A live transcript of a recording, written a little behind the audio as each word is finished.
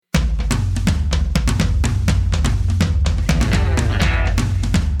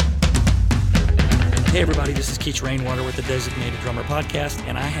Hey everybody, this is Keach Rainwater with the Designated Drummer Podcast,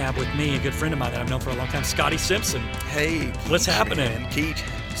 and I have with me a good friend of mine that I've known for a long time, Scotty Simpson. Hey, what's happening? Man. Keach,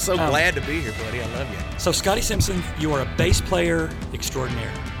 so glad to be here, buddy. I love you. So Scotty Simpson, you are a bass player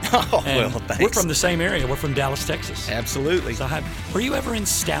extraordinaire. Oh, And well, thanks. We're from the same area. We're from Dallas, Texas. Absolutely. So were you ever in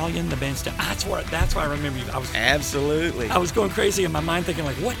Stallion, the band Stallion? That's why I remember you. Absolutely. I was going crazy in my mind thinking,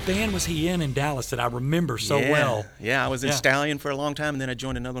 like, what band was he in Dallas that I remember so well? Yeah, I was in Stallion for a long time, and then I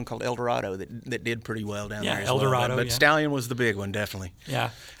joined another one called El Dorado that did pretty well down there as El Dorado, well. But Stallion was the big one, definitely. Yeah.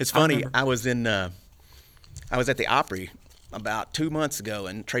 It's funny, I was at the Opry about 2 months ago,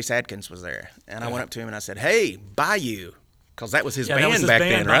 and Trace Adkins was there. And I went up to him and I said, hey, Bayou. Because that was his band back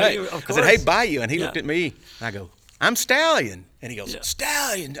then, right? I said, hey, Bayou. And he looked at me, and I go, I'm Stallion. And he goes,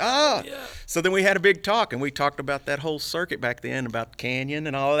 Stallion, oh. Yeah. So then we had a big talk, and we talked about that whole circuit back then, about Canyon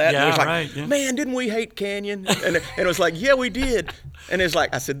and all that. Yeah, and it was like, right. man, didn't we hate Canyon? And it was like, yeah, we did. And it's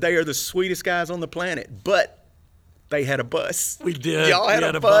like, I said, they are the sweetest guys on the planet, but they had a bus. We did. Y'all had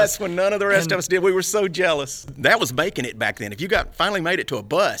a bus when none of the rest of us did. We were so jealous. That was making it back then. If you finally made it to a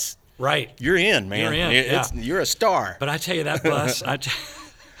bus, right, you're in, man. You're in. You're a star. But I tell you, that bus,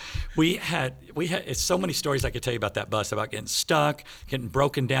 we had it's so many stories I could tell you about that bus, about getting stuck, getting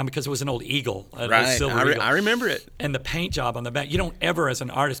broken down because it was an old Eagle, right? Silver Eagle. I remember it. And the paint job on the back. You don't ever, as an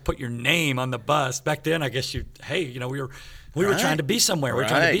artist, put your name on the bus. Back then, I guess we were trying to be somewhere. We were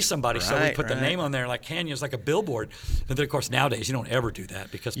trying to be somebody, so we put the name on there like Canyon's, like a billboard. And then, of course, nowadays you don't ever do that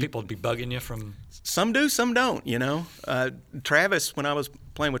because people would be bugging you from. Some do, some don't. You know, Travis. When I was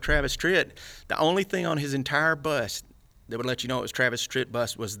playing with Travis Tritt, the only thing on his entire bus that would let you know it was Travis Tritt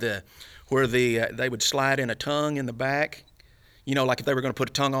bus was where they would slide in a tongue in the back. You know, like if they were going to put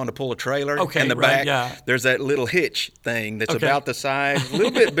a tongue on to pull a trailer in the back, there's that little hitch thing that's about the size, a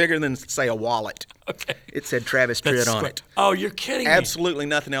little bit bigger than, say, a wallet. Okay. It said Travis Tritt on it. Oh, you're kidding me. Absolutely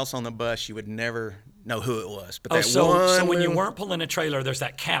nothing else on the bus. You would never know who it was. But so when you weren't pulling a trailer, there's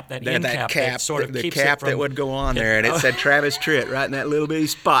that cap, that end cap that sort of keeps cap it from, that would go on there, and it said Travis Tritt right in that little bitty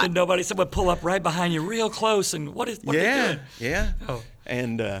spot. And would pull up right behind you real close, and what are they doing? Yeah. Oh.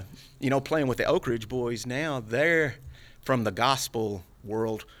 And, playing with the Oak Ridge Boys now, they're from the gospel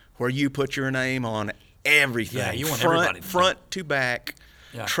world where you put your name on everything. Yeah, you want everybody. Front to back.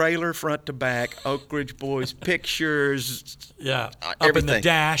 Yeah. Trailer front to back, Oak Ridge Boys, pictures, up everything. In the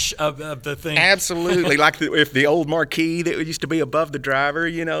dash of the thing. Absolutely, like if the old marquee that used to be above the driver,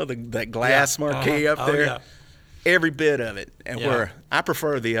 that glass marquee up there. Yeah. Every bit of it, and where I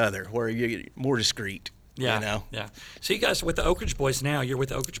prefer the other, where you're more discreet. Yeah. So you guys with the Oak Ridge Boys now, you're with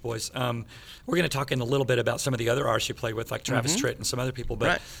the Oak Ridge Boys. We're going to talk in a little bit about some of the other artists you played with, like Travis Tritt and some other people.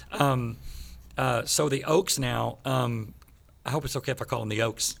 But so the Oaks now. I hope it's okay if I call them the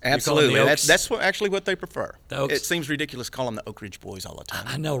Oaks. Absolutely. That's actually what they prefer. The Oaks. It seems ridiculous to call them the Oak Ridge Boys all the time.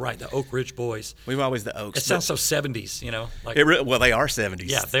 I know, right? The Oak Ridge Boys. We've always the Oaks. It sounds so 70s, Like, well, they are 70s.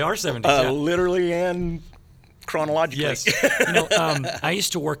 Yeah, they are 70s. Literally and chronologically. Yes. I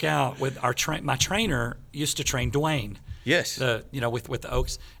used to work out with my trainer used to train Dwayne. Yes. With the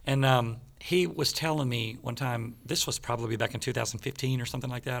Oaks. And he was telling me one time, this was probably back in 2015 or something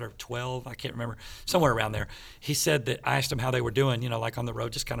like that, or 12, I can't remember, somewhere around there. He said that I asked him how they were doing, like on the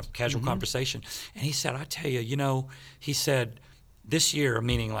road, just kind of casual conversation. And he said, I tell you, he said, this year,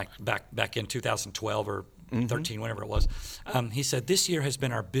 meaning like back in 2012 or 13, whenever it was, he said, this year has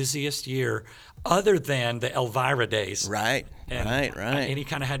been our busiest year other than the Elvira days. Right, right. And he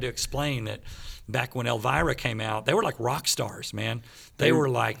kind of had to explain that back when Elvira came out, they were like rock stars, man. They were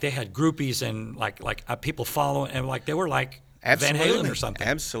like, they had groupies and like people following, and like they were like Van Halen or something.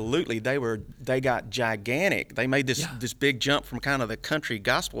 Absolutely. They got gigantic. They made this big jump from kind of the country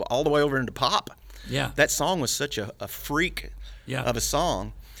gospel all the way over into pop. Yeah. That song was such a freak of a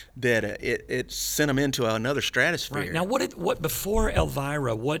song that it sent them into another stratosphere. Right. Now, what before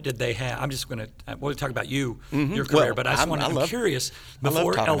Elvira, what did they have? I'm just going to talk about your career, but I'm curious,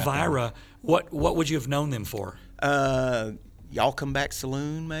 before Elvira, what would you have known them for? Y'all Come Back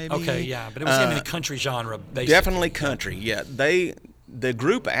Saloon, maybe? Okay, yeah, but it was in the country genre, basically. Definitely country, yeah. The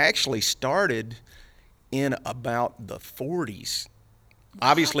group actually started in about the 40s.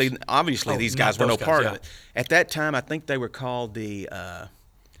 Obviously, these guys were no part of it. At that time, I think they were called the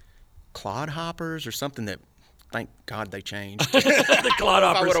Clodhoppers or something that, thank God they changed. The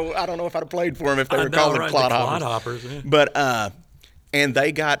Clodhoppers. I don't know if I'd have played for them if they were called the Clodhoppers. Yeah. But, and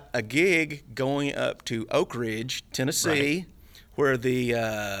they got a gig going up to Oak Ridge, Tennessee, where they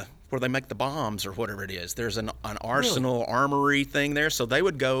make the bombs or whatever it is. There's an arsenal armory thing there. So they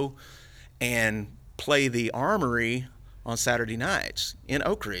would go and play the armory on Saturday nights in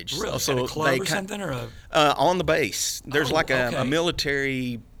Oak Ridge. Really? So at a club or something? Or on the base. There's a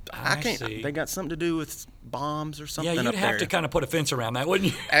military I can't. see. They got something to do with bombs or something. Yeah, you'd up have there. to kind of put a fence around that,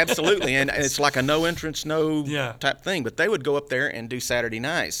 wouldn't you? Absolutely, and it's like a no entrance, no Yeah. type thing. But they would go up there and do Saturday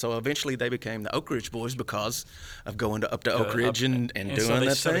nights. So eventually they became the Oak Ridge Boys because of going up to Oak Ridge and doing so they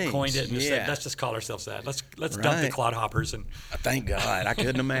that sort thing. of coined it and just yeah. said, let's just call ourselves that. Let's dump the Right. clodhoppers and Thank God. I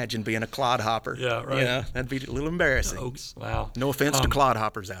couldn't imagine being a clodhopper. Yeah, right. You know, that'd be a little embarrassing. Oaks. Wow. No offense to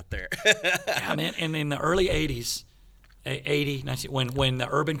clodhoppers out there. Yeah, man. And in the early 80s, 80, 90, when the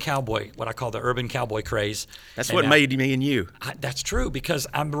urban cowboy, what I call the urban cowboy craze. That's and, what made me and you. That's true, because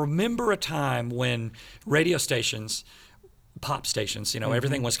I remember a time when radio stations, pop stations, Mm-hmm.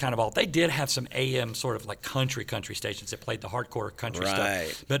 everything was kind of all. They did have some AM sort of like country stations that played the hardcore country Right.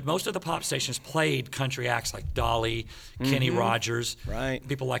 stuff. But most of the pop stations played country acts like Dolly, Kenny Rogers, Right.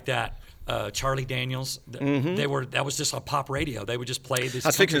 people like that. Charlie Daniels, that was just on pop radio. They would just play these. I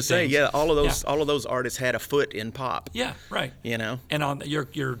was fixing country to say, things. yeah, all of those artists had a foot in pop. Yeah, right. You know? And on your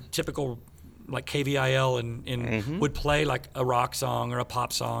typical like KVIL and would play like a rock song or a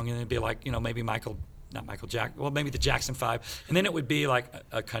pop song, and it'd be like maybe not Michael Jackson, well maybe the Jackson 5, and then it would be like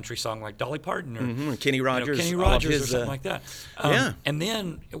a country song like Dolly Parton or Kenny Rogers, Kenny all of Rogers his, or something like that. yeah. And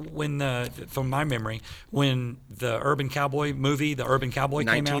then from my memory, when the Urban Cowboy movie, the Urban Cowboy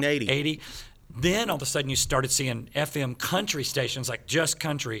came out, 1980. then all of a sudden you started seeing FM country stations like Just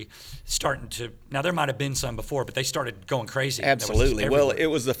Country starting to. Now there might have been some before, but they started going crazy. That was just Absolutely. Well, everywhere. it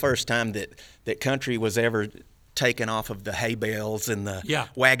was the first time that country was ever taken off of the hay bales and the Yeah.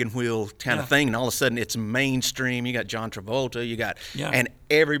 wagon wheel kind Yeah. of thing, and all of a sudden it's mainstream. You got John Travolta, Yeah. and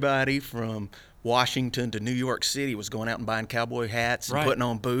everybody from Washington to New York City was going out and buying cowboy hats and Right. putting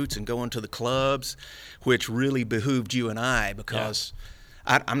on boots and going to the clubs, which really behooved you and I because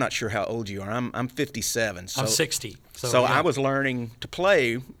I'm not sure how old you are. I'm 57. So, I'm 60. So yeah. I was learning to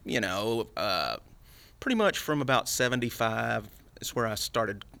play, pretty much from about 75 is where I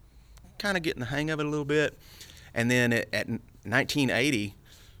started kind of getting the hang of it a little bit. And then at 1980,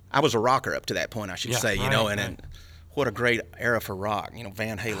 I was a rocker up to that point, I should Yeah, say, right, and right. then what a great era for rock.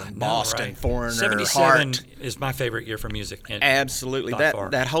 Van Halen, No, Boston, right. Foreigner, 77 Heart. is my favorite year for music. Absolutely. by far.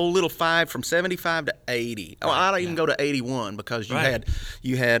 That whole little 5 from 75 to 80. Oh, I don't even go to 81 because Right.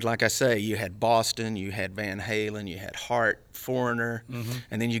 you had like I say, you had Boston, you had Van Halen, you had Heart, Foreigner,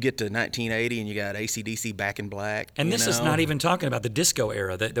 and then you get to 1980 and you got AC/DC, Back in Black. And you this is know? not even talking about the disco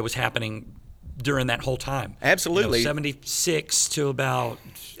era that was happening during that whole time. Absolutely. 76 to about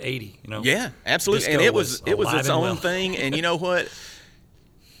 80. Yeah, absolutely. Disco And it was alive its and own well. thing. And you know what?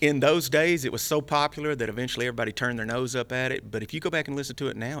 In those days, it was so popular that eventually everybody turned their nose up at it. But if you go back and listen to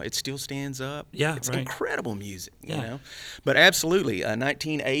it now, it still stands up. Yeah, it's right. incredible music. You Yeah. know, but absolutely,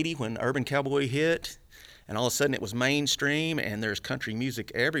 1980 when Urban Cowboy hit, and all of a sudden it was mainstream, and there's country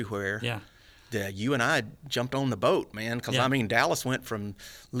music everywhere. Yeah. You and I jumped on the boat, man, because Yeah. Dallas went from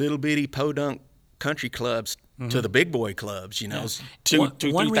little bitty podunk country clubs to the big boy clubs. One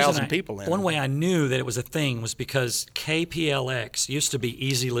 2,000 reason people in One them. way I knew that it was a thing was because KPLX used to be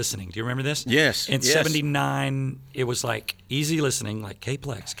easy listening. Do you remember this? Yes, In yes. 79, it was like easy listening, like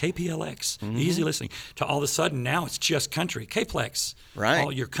KPLX, Mm-hmm. easy listening. To all of a sudden now it's just country, KPLX. Right.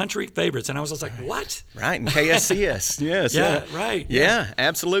 All your country favorites. And I was just like, what? Right, and KSCS, yes. Yeah, right, Yeah,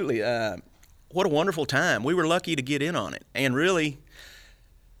 absolutely. What a wonderful time. We were lucky to get in on it. And really,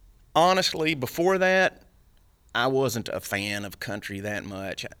 honestly, before that, I wasn't a fan of country that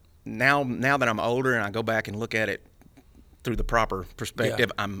much. Now that I'm older and I go back and look at it through the proper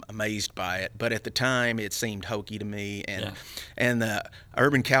perspective, I'm amazed by it. But at the time, it seemed hokey to me. And the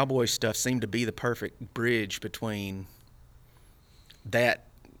Urban Cowboy stuff seemed to be the perfect bridge between that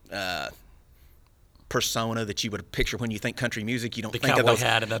persona that you would picture when you think country music. You don't think of cowboy those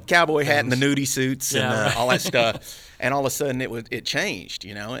hat and the cowboy hat and the nudie suits Yeah, and right. all that stuff. And all of a sudden it changed,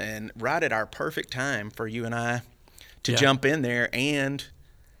 and right at our perfect time for you and I to Yeah. jump in there. And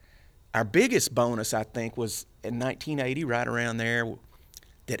our biggest bonus, I think, was in 1980, right around there,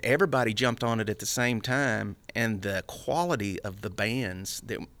 that everybody jumped on it at the same time, and the quality of the bands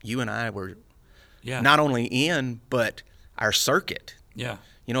that you and I were Yeah. not only in, but our circuit. Yeah.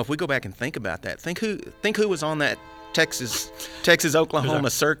 If we go back and think about that, think who was on that Texas Oklahoma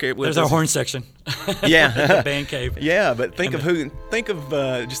circuit with There's our us. horn section. Yeah, The band cave. yeah. But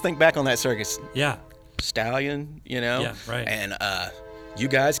just think back on that circus. Yeah. Stallion, Yeah, right. and you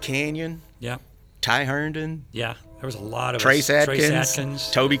guys, Canyon, Yeah. Ty Herndon, Yeah. There was a lot of Trace us.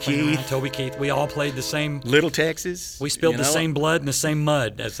 Atkins, Toby playing around. Keith. Toby Keith. We all played the same. Little Texas. We spilled the same blood and the same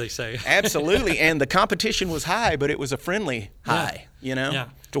mud, as they say. Absolutely, and the competition was high, but it was a friendly high, Yeah.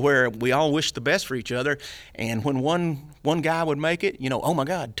 to where we all wished the best for each other. And when one guy would make it, oh my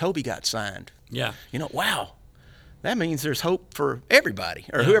God, Toby got signed. Yeah. Wow, that means there's hope for everybody,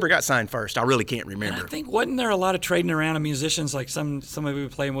 or whoever got signed first. I really can't remember. I think wasn't there a lot of trading around of musicians, like somebody would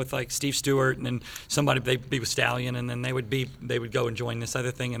be playing with like Steve Stewart, and then somebody they'd be with Stallion, and then they would go and join this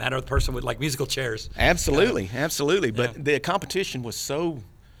other thing, and that other person would like musical chairs. Absolutely. But the competition was so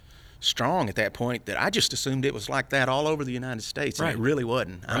strong at that point that I just assumed it was like that all over the United States, and Right. it really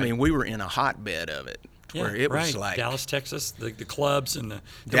wasn't. I Right. mean, we were in a hotbed of it. Yeah, Where it was right. like Dallas, Texas, the clubs and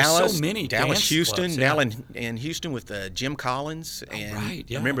there were so many Dallas, dance Houston, clubs, yeah. and Houston with Jim Collins, and right,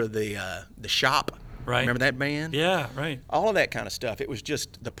 yeah. remember the Shop. Right. Remember that band? Yeah, right. All of that kind of stuff. It was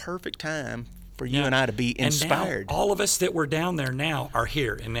just the perfect time for you Yeah. and I to be inspired. And now, all of us that were down there now are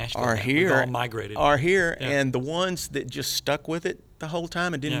here in Nashville. Are now. here, We've all migrated. Are here, Yeah. and the ones that just stuck with it the whole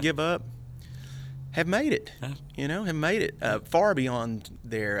time and didn't Yeah. give up have made it. Yeah. Have made it far beyond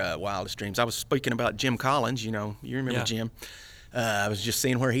their wildest dreams. I was speaking about Jim Collins. You remember Yeah. Jim. I was just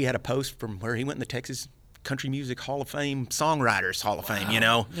seeing where he had a post from where he went in the Texas Country Music Hall of Fame, Songwriters Hall of Fame.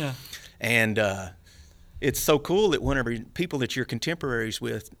 Yeah. And it's so cool that whenever people that you're contemporaries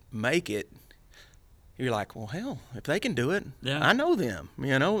with make it, you're like, well, hell, if they can do it, Yeah. I know them.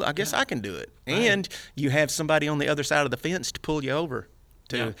 I guess I can do it. Right. And you have somebody on the other side of the fence to pull you over,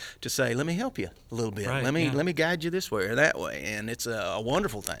 Yeah. to say, let me help you a little bit. Right, Let me yeah. guide you this way or that way, and it's a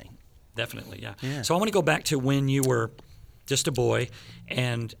wonderful thing. Definitely, yeah. Yeah. So I want to go back to when you were just a boy,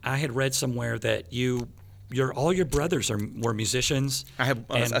 and I had read somewhere that all your brothers were musicians. I have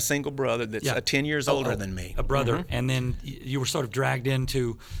and- a single brother that's Yeah. 10 years older than me. A brother, and then you were sort of dragged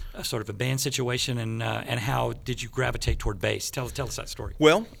into a sort of a band situation, and how did you gravitate toward bass? Tell us that story.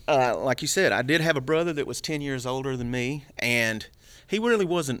 Well, like you said, I did have a brother that was 10 years older than me, and he really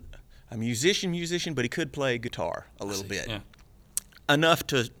wasn't a musician, but he could play guitar a little bit. Yeah. Enough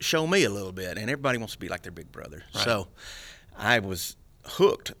to show me a little bit, and everybody wants to be like their big brother. Right. So I was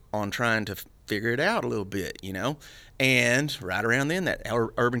hooked on trying to figure it out a little bit, And right around then, that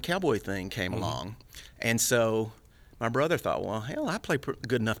Urban Cowboy thing came along. And so my brother thought, well, hell, I play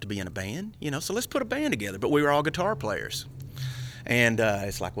good enough to be in a band, so let's put a band together. But we were all guitar players. And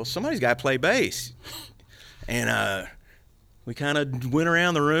it's like, well, somebody's got to play bass. And we kind of went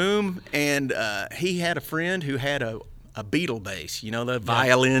around the room, and he had a friend who had a Beatle bass, the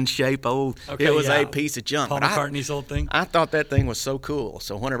violin shape old. Okay, it was yeah. a piece of junk. Paul But McCartney's old thing. I thought that thing was so cool.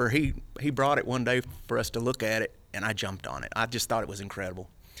 So whenever he brought it one day for us to look at it, and I jumped on it. I just thought it was incredible.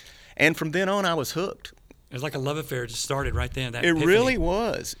 And from then on, I was hooked. It was like a love affair. It just started right then. That It epiphany. really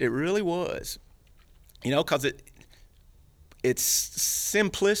was. It really was. Because it's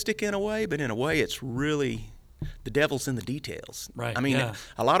simplistic in a way, but in a way it's really the devil's in the details. Right, I mean, yeah.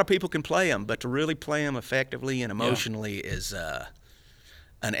 a lot of people can play them, but to really play them effectively and emotionally is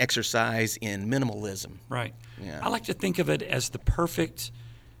an exercise in minimalism. Right. Yeah. I like to think of it as the perfect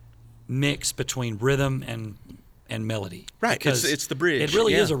mix between rhythm and melody. Right, Because it's the bridge, It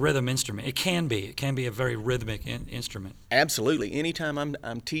really yeah. is a rhythm instrument. It can be. It can be a very rhythmic instrument. Absolutely. Anytime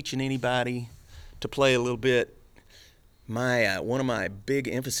I'm teaching anybody to play a little bit, my one of my big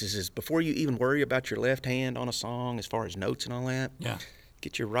emphasis is before you even worry about your left hand on a song as far as notes and all that, Yeah.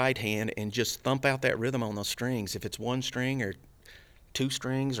 get your right hand and just thump out that rhythm on those strings. If it's one string or two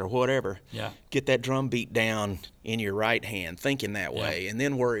strings or whatever, Yeah. get that drum beat down in your right hand, thinking that way, and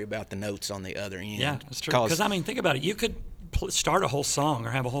then worry about the notes on the other end. Yeah, that's true. Because, think about it. You could start a whole song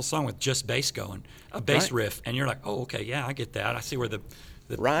or have a whole song with just bass going, a bass Right. riff, and you're like, oh, okay, yeah, I get that. I see where the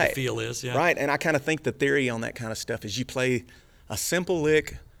Right. feel is. Yeah. Right, and I kind of think the theory on that kind of stuff is you play a simple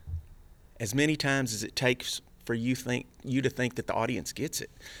lick as many times as it takes for you to think that the audience gets it.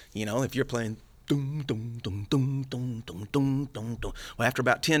 If you're playing dum dum dum dum dum dum dum dum dum, well, after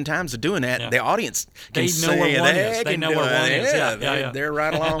about 10 times of doing that, Yeah. the audience can They know where say one is. They can know do where it. one is. Yeah, yeah. They're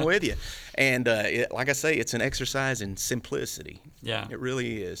right along with you. And like I say, it's an exercise in simplicity. Yeah. It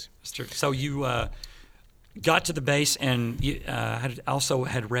really is. That's true. So you got to the bass, and you also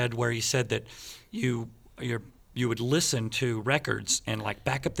had read where you said that you would listen to records and like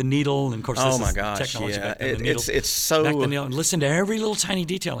back up the needle, and of course this Oh my is gosh, technology yeah. back then. The needle, It's so back the needle, and listen to every little tiny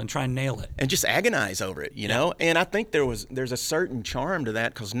detail and try and nail it. and just agonize over it, you know. And I think there's a certain charm to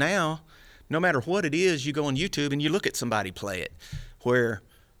that, because now, no matter what it is, you go on YouTube and you look at somebody play it, where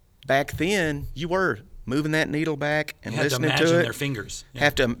back then you were moving that needle back and You had to listening imagine to it. their fingers. Yeah.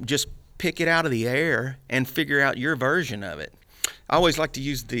 Have to just pick it out of the air and figure out your version of it. I always like to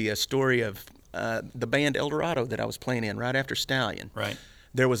use the story of the band El Dorado that I was playing in right after Stallion. Right.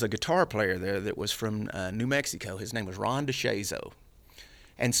 There was a guitar player there that was from New Mexico. His name was Ron DeShazo.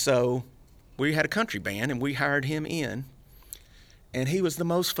 And so we had a country band, and we hired him in. And he was the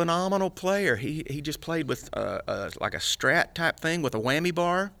most phenomenal player. He just played with like a Strat type thing with a whammy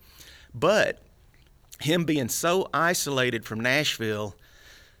bar. But him being so isolated from Nashville,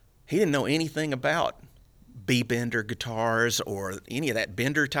 he didn't know anything about B-bender guitars or any of that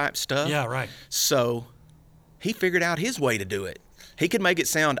bender type stuff. Yeah, right. So he figured out his way to do it. He could make it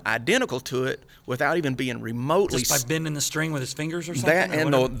sound identical to it without even being remotely Just by bending the string with his fingers or something? that or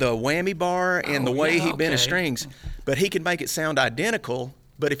and whatever? the whammy bar and the way he bent his okay. strings. But he could make it sound identical.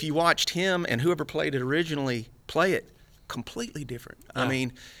 But if you watched him and whoever played it originally play it, completely different. I Yeah.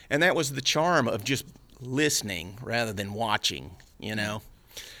 mean, and that was the charm of just listening rather than watching, you know.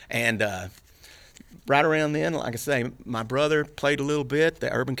 And right around then, like I say, my brother played a little bit.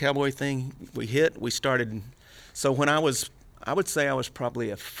 The Urban Cowboy thing we started. So when I would say I was probably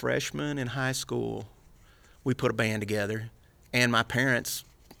a freshman in high school, we put a band together, and my parents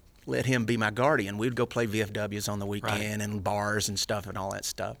let him be my guardian. We'd go play VFWs on the weekend and bars and stuff and all that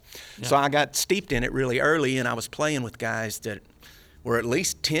stuff. Yeah. So I got steeped in it really early, and I was playing with guys that were at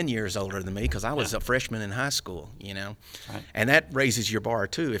least 10 years older than me because I was a freshman in high school, you know. Right. And that raises your bar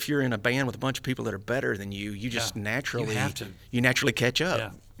too. If you're in a band with a bunch of people that are better than you, you just naturally have to. you naturally catch up.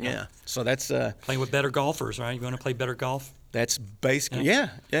 Yeah. Yeah. So that's Playing with better golfers, right? You want to play better golf? that's basically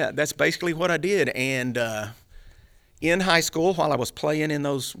that's basically what I did. And in high school, while I was playing in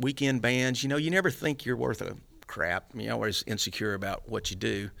those weekend bands, you know, you never think you're worth a crap. You're always insecure about what you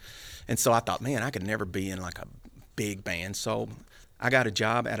do. And so I thought, man, I could never be in like a big band. So I got a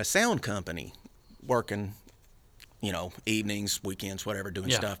job at a sound company working, you know, evenings, weekends, whatever,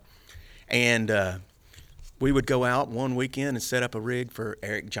 doing stuff. And we would go out one weekend and set up a rig for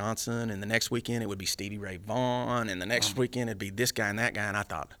Eric Johnson, and the next weekend it would be Stevie Ray Vaughan, and the next weekend it'd be this guy and that guy. And I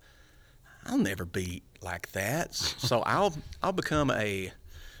thought, I'll never be like that. So I'll become a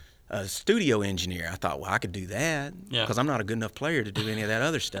studio engineer. I thought, well, I could do that because I'm not a good enough player to do any of that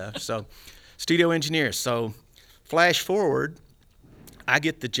other stuff. So studio engineer. So flash forward, I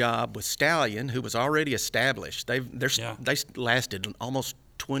get the job with Stallion, who was already established. They lasted almost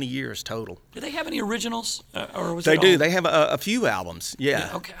 20 years total. Do they have any originals? Or was They it do. all- They have a few albums. Yeah.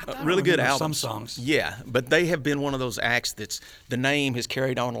 okay. I thought I Really good remember albums. some songs. Yeah, but they have been one of those acts that's the name has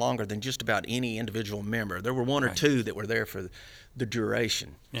carried on longer than just about any individual member. There were one or two that were there for the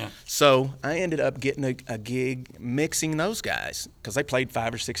duration. Yeah. So I ended up getting a gig mixing those guys because they played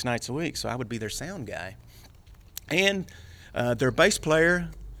 5 or 6 nights a week. So I would be their sound guy. And their bass player,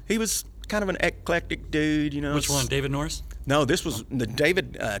 he was kind of an eclectic dude, you know. Which one? David Norris? No, this was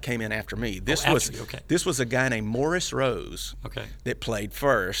David came in after me. This after was you, okay. This was a guy named Morris Rose Okay. that played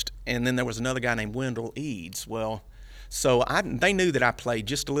first, and then there was another guy named Wendell Eads. Well, so they knew that I played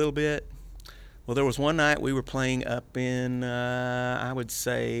just a little bit. Well, there was one night we were playing up in I would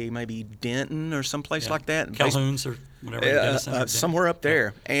say maybe Denton or someplace like that. Calhoun's or whatever. Denison or Denton. Somewhere up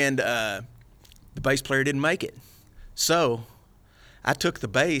there, and the bass player didn't make it. So I took the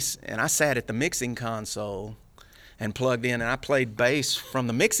bass and I sat at the mixing console and plugged in, and I played bass from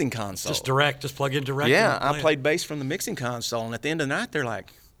the mixing console. Just plug in direct. Yeah, and I play it. played bass from the mixing console, and at the end of the night, they're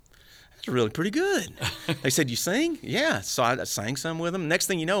like, "That's really pretty good." They said, "You sing?" Yeah, so I sang some with them. Next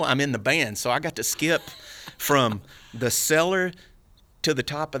thing you know, I'm in the band, so I got to skip from the cellar to the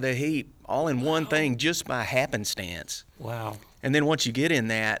top of the heap all in one thing just by happenstance. Wow. And then once you get in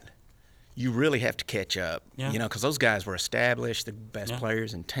that, you really have to catch up, Yeah. you know, because those guys were established, the best Yeah.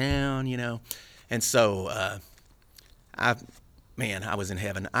 players in town, you know. And so, I was in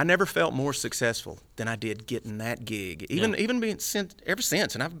heaven. I never felt more successful than I did getting that gig, even being sent ever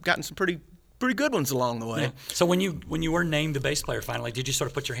since. And I've gotten some pretty good ones along the way. Yeah. So when you were named the bass player finally, did you sort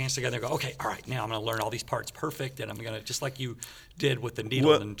of put your hands together and go, okay, all right, now I'm going to learn all these parts perfect, and I'm going to, just like you did with the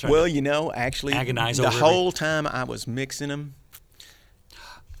needle and try Well, to you know, actually, agonize the over whole time I was mixing them,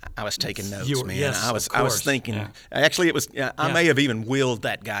 I was taking notes, You were- man. yes, I was of course, thinking. yeah. Actually, it was. I Yeah. may have even willed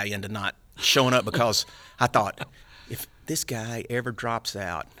that guy into not showing up because I thought, if this guy ever drops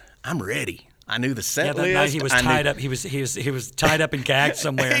out, I'm ready. I knew the set Yeah, that list. night he was I knew- tied up. He was tied up and gagged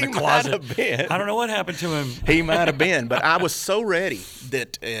somewhere in He the might closet. have been. I don't know what happened to him. He might have been, but I was so ready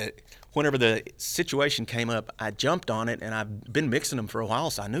that whenever the situation came up, I jumped on it, and I've been mixing them for a while,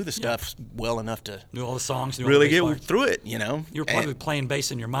 so I knew the stuff well enough to Knew all the songs. Knew really all the bass get parts. through it, you know. You were probably playing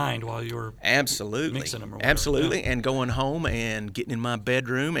bass in your mind while you were. Absolutely. mixing them or whatever. Absolutely. And going home and getting in my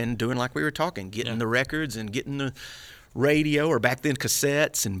bedroom and doing like we were talking, getting the records and getting the radio, or back then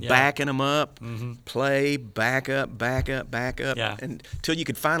cassettes, and backing them up, play, back up, Yeah. until you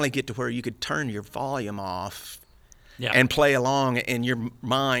could finally get to where you could turn your volume off Yeah. and play along, and your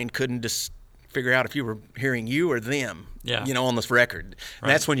mind couldn't just figure out if you were hearing you or them, Yeah. you know, on this record. And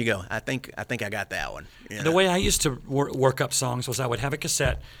Right. that's when you go, I think I got that one. Yeah. The way I used to work up songs was I would have a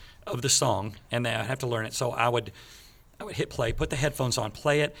cassette of the song, and then I'd have to learn it. So I would I would hit play, put the headphones on,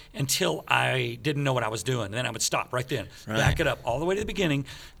 play it until I didn't know what I was doing. And then I would stop right then, back it up all the way to the beginning,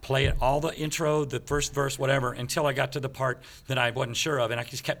 play it, all the intro, the first verse, whatever, until I got to the part that I wasn't sure of. And I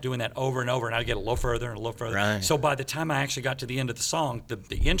just kept doing that over and over, and I'd get a little further and a little further. Right. So by the time I actually got to the end of the song,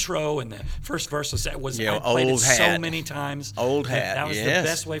 the intro and the first verse I played it old so hat. many times. Old hat, That was the yes.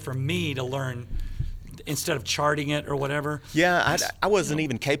 best way for me to learn instead of charting it or whatever. Yeah, I wasn't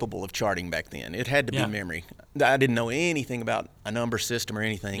even capable of charting back then. It had to be Yeah. memory. I didn't know anything about a number system or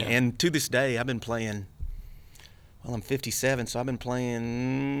anything. Yeah. And to this day, I've been playing, well, I'm 57, so I've been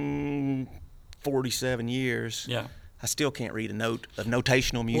playing 47 years. Yeah. I still can't read a note of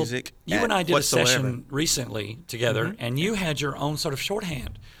notational music. You and I did whatsoever. a session recently together, and you had your own sort of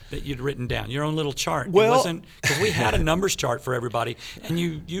shorthand that you'd written down, your own little chart. Well- it wasn't because we had a numbers chart for everybody, and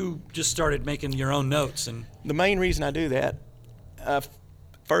you just started making your own notes. And The main reason I do that,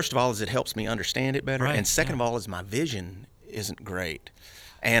 first of all, is it helps me understand it better, Right, and second of all, is my vision isn't great.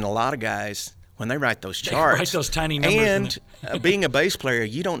 And a lot of guys, when they write those charts, write those tiny numbers and being a bass player,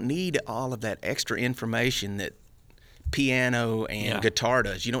 you don't need all of that extra information that piano and Yeah. guitar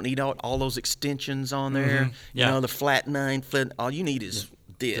does. You don't need all those extensions on there. Yeah. You know, the flat 9-foot. All you need is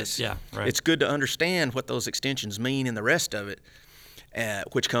this. Yeah, right. It's good to understand what those extensions mean and the rest of it,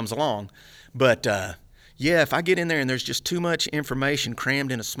 which comes along. But yeah, if I get in there and there's just too much information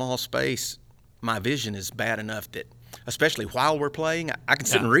crammed in a small space, my vision is bad enough that, especially while we're playing, I can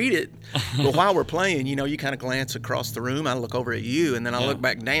sit Yeah. and read it. But while we're playing, you know, you kind of glance across the room. I look over at you, and then I Yeah. look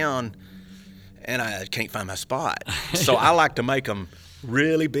back down, and I can't find my spot. So I like to make them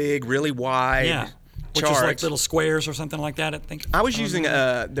really big, really wide. yeah, which charts. is like little squares or something like that. I think I was using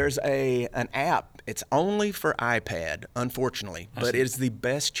there's an app. It's only for iPad, unfortunately, but it's the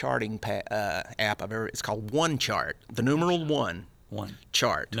best charting app I've ever. It's called One Chart, the numeral one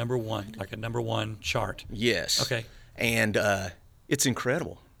chart. number one, like a number one chart. Yes. Okay. And it's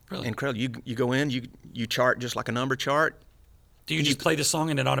incredible. Really? Incredible. You go in, you chart just like a number chart. Do you just play the song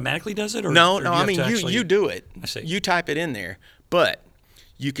and it automatically does it? Or, No, or do no. you I have mean, to actually- you do it. I see. You type it in there, but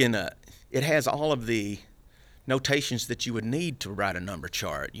you can. It has all of the notations that you would need to write a number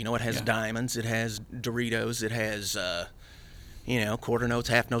chart. You know, it has Yeah. diamonds, it has Doritos, it has quarter notes,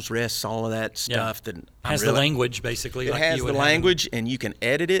 half notes, rests, all of that stuff. That I'm has the really- language basically. It like has you the would have in- language, and you can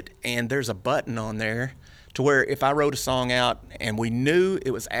edit it. And there's a button on there to where if I wrote a song out and we knew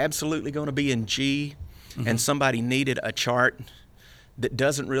it was absolutely going to be in G, Mm-hmm. and somebody needed a chart that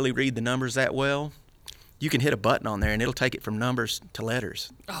doesn't really read the numbers that well, you can hit a button on there and it'll take it from numbers to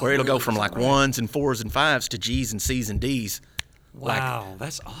letters, where it'll go really? from Is like that right? ones and fours and fives to G's and C's and D's Wow,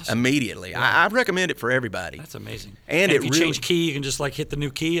 that's awesome. immediately. I recommend it for everybody. That's amazing. And if it you really- change key, you can just like hit the new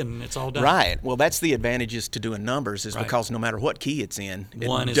key and it's all done. Right. Well, that's the advantages to doing numbers, is Right. because no matter what key it's in, it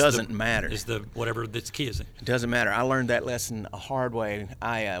One is doesn't the, matter. Is the whatever this key is in. It doesn't matter. I learned that lesson a hard way.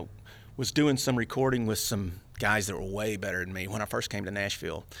 I was doing some recording with some guys that were way better than me when I first came to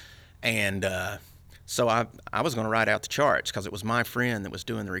Nashville. And so I was going to write out the charts because it was my friend that was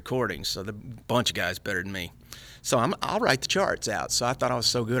doing the recording, so the bunch of guys better than me. So I'll write the charts out. So I thought I was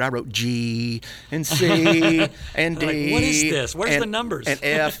so good. I wrote G and C and D. Like, what is this? Where's the numbers? And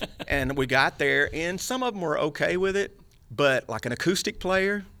F. And we got there, and some of them were okay with it, but like an acoustic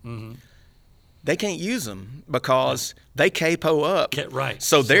player, they can't use them because they capo up. Right.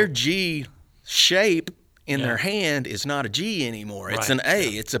 So their G shape in Yeah. their hand is not a G anymore. It's Right, an A,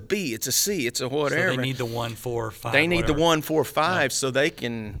 it's a B, it's a C, it's a So whatever. they need the 1, 4, 5. They need the whatever. 1, 4, 5 so they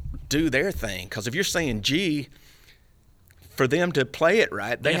can do their thing. Because if you're saying G, for them to play it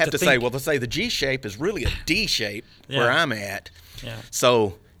right, they have have to to say, think. well, let's say the G shape is really a D shape where Yeah. I'm at. Yeah.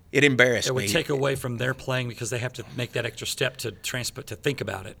 So it embarrassed It would me. take away from their playing because they have to make that extra step to think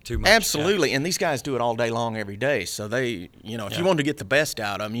about it too much. Yeah. Absolutely, and these guys do it all day long, every day. So they, if Yeah. you want to get the best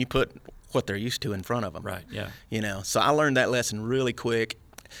out of them, you put what they're used to in front of them. Right, yeah. So I learned that lesson really quick,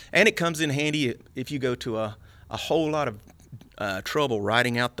 and it comes in handy if you go to a whole lot of trouble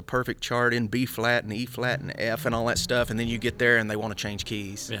writing out the perfect chart in B flat and E flat and F and all that stuff, and then you get there and they want to change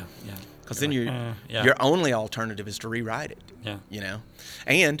keys. Yeah, yeah. Because then yeah. your only alternative is to rewrite it. Yeah.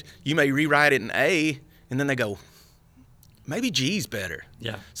 And you may rewrite it in A, and then they go, maybe G's better.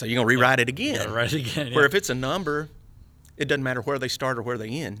 Yeah. So you're gonna rewrite it again. Yeah, write it again. Where Yeah. if it's a number, it doesn't matter where they start or where they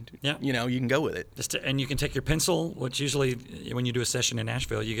end. Yeah. You can go with it. And you can take your pencil, which usually when you do a session in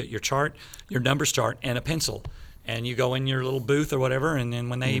Nashville, you get your chart, your numbers chart, and a pencil. And you go in your little booth or whatever, and then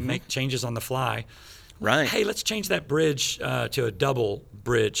when they make changes on the fly, Right. hey, let's change that bridge to a double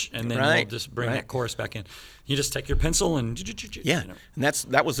bridge, and then we'll Right, just bring right. that chorus back in. You just take your pencil and Yeah, you know. and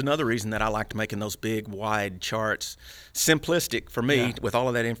that was another reason that I liked making those big, wide charts. Simplistic for me Yeah. with all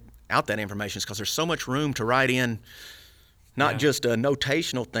of that that information is because there's so much room to write in Not Yeah. just a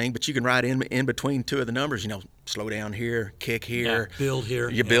notational thing, but you can write in between two of the numbers, slow down here, kick here. Yeah, build here.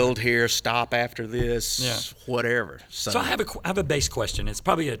 You Yeah. build here, stop after this, Yeah. whatever. So I have a base question. It's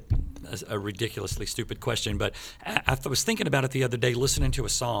probably a ridiculously stupid question, but I was thinking about it the other day, listening to a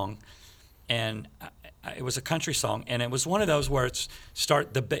song, and it was a country song, and it was one of those where it's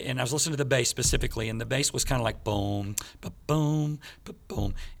and I was listening to the bass specifically, and the bass was kind of like boom, boom,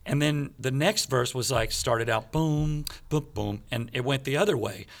 boom, and then the next verse was like started out boom, boom, and it went the other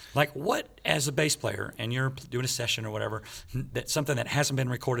way. Like, what, as a bass player, and you're doing a session or whatever, that's something that hasn't been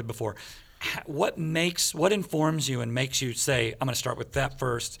recorded before. What informs you and makes you say, I'm going to start with that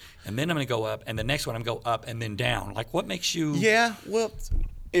first, and then I'm going to go up, and the next one I'm going to go up and then down? Like, what makes you? Yeah, well,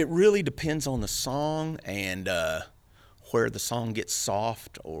 it really depends on the song and where the song gets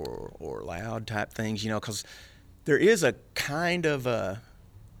soft or loud type things, because there is a kind of a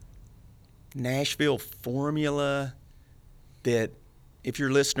Nashville formula that if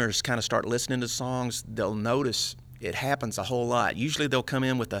your listeners kind of start listening to songs, they'll notice it happens a whole lot. Usually they'll come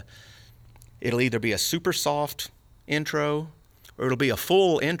in with it'll either be a super soft intro or it'll be a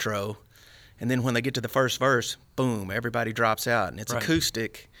full intro. And then when they get to the first verse, boom, everybody drops out, and it's Right.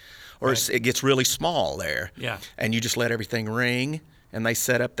 acoustic, or Right. it gets really small there. Yeah. And you just let everything ring, and they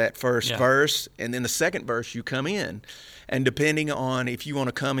set up that first Yeah. verse, and then the second verse you come in. And depending on if you want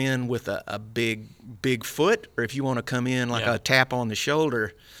to come in with a big foot, or if you want to come in like Yeah. a tap on the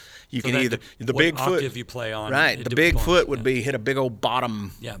shoulder, you So can that either the what big foot octave you play on. right. it The big depends. foot would Yeah. be hit a big old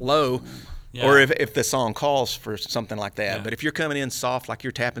bottom Yeah. low. Yeah. Or if the song calls for something like that. Yeah. But if you're coming in soft, like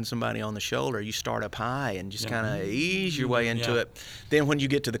you're tapping somebody on the shoulder, you start up high and just kind of ease your way into Yeah. it. Then when you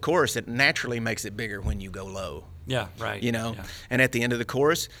get to the chorus, it naturally makes it bigger when you go low, Yeah, right. Yeah. Yeah. And at the end of the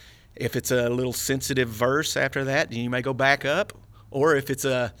chorus, if it's a little sensitive verse after that, then you may go back up. Or if it's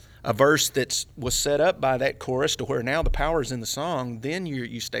a verse that was set up by that chorus to where now the power's in the song, then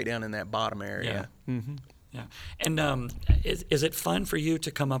you stay down in that bottom area. Yeah. And is it fun for you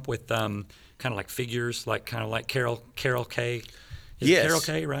to come up with kind of like figures, like kind of like Carol Kay? Is it Yes. Carol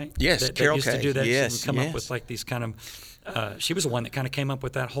Kay, right? Yes, that Carol used to Kay. do that. Yes, She would come up yes. with like these kind of. She was the one that kind of came up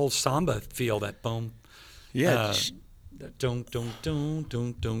with that whole samba feel, that boom. Yeah. That dum dum dum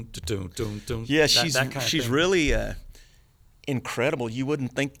dum dum dum dum dum. Yeah, that kind of she's thing. really incredible. You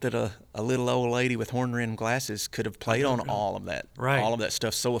wouldn't think that a little old lady with horn-rimmed glasses could have played on all of that, Right. all of that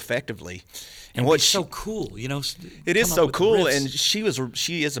stuff so effectively. And what it's she- so cool, it is come up so with cool, riffs. and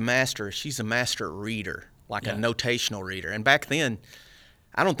she is a master. She's a master reader, like Yeah. a notational reader. And back then,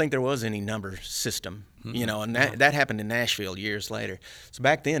 I don't think there was any number system, and that happened in Nashville years later. So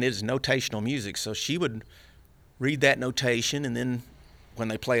back then, it was notational music. So she would read that notation, and then when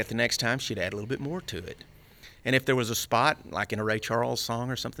they play it the next time, she'd add a little bit more to it. And if there was a spot, like in a Ray Charles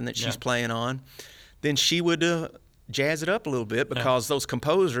song or something that she's Yeah. playing on, then she would jazz it up a little bit, because those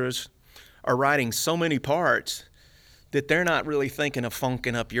composers are writing so many parts that they're not really thinking of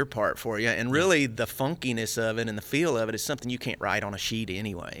funking up your part for you. And really, the funkiness of it and the feel of it is something you can't write on a sheet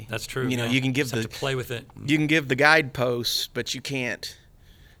anyway. That's true. You know, yeah. you can give Just have to play with it. you can give the guideposts, but you can't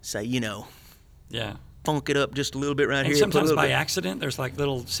say, Yeah. funk it up just a little bit right And here. put a sometimes little by bit- accident, there's like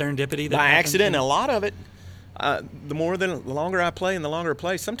little serendipity. That by happens, accident, you know? a lot of it. The longer I play and the longer I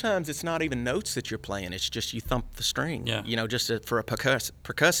play, sometimes it's not even notes that you're playing. It's just you thump the string. Yeah. Just for a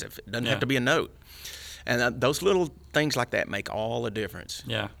percussive. It doesn't Yeah. have to be a note. And those little things like that make all the difference.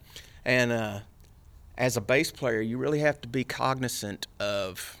 Yeah. And as a bass player, you really have to be cognizant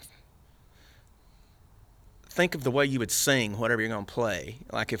of. Think of the way you would sing whatever you're going to play.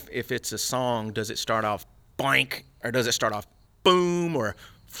 Like if it's a song, does it start off boink, or does it start off boom, or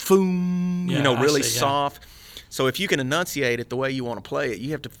foom? Yeah, I Really see, yeah. soft. So if you can enunciate it the way you want to play it,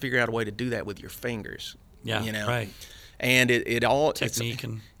 you have to figure out a way to do that with your fingers. Yeah. Right. And it all Technique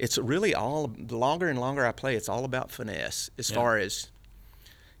and- it's really all, the longer and longer I play, it's all about finesse as Yeah. far as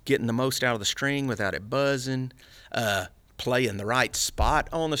getting the most out of the string without it buzzing. Playing the right spot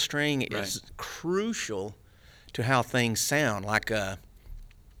on the string is crucial to how things sound. Like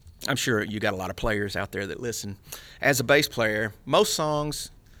I'm sure you got a lot of players out there that listen. As a bass player, most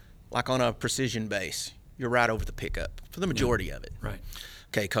songs, like on a precision bass, you're right over the pickup for the majority of it. Right.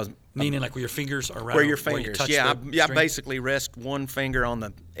 Okay, because Meaning like where your fingers are right where on- your you fingers, touch yeah, the I string. basically rest one finger on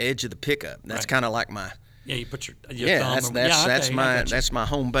the edge of the pickup. That's Right. kind of like my Yeah, you put your yeah. thumb. That's or- that's yeah, that's okay, I my got you. that's my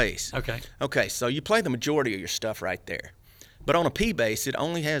home base. Okay. Okay, so you play the majority of your stuff right there, but on a P bass, it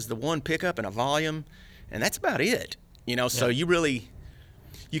only has the one pickup and a volume, and that's about it. So Yeah.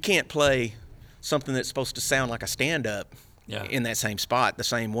 you can't play something that's supposed to sound like a stand-up Yeah. in that same spot the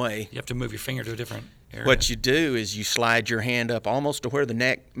same way. You have to move your finger to a different. area. What you do is you slide your hand up almost to where the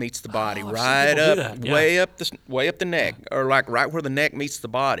neck meets the body, I've seen right people do up, that, yeah. way up the neck, or like right where the neck meets the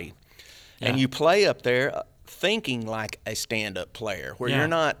body, and Yeah. you play up there thinking like a stand-up player, where Yeah. you're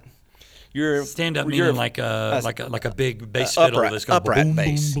not. You're Stand up you're meaning like a big bass fiddle upright- that's got upright boom,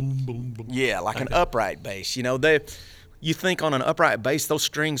 bass. boom, boom, boom, boom. Yeah, like an upright bass. You know, you think on an upright bass, those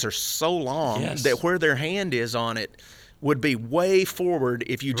strings are so long Yes. that where their hand is on it would be way forward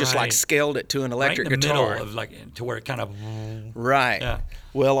if you just like Right. scaled it to an electric right in the guitar. middle of like to where it kind of Right. Yeah.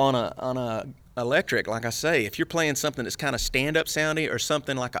 Well, on a electric, like I say, if you're playing something that's kind of stand-up sounding or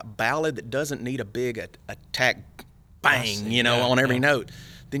something like a ballad that doesn't need a big attack bang, see. you know, Yeah, on every yeah. note,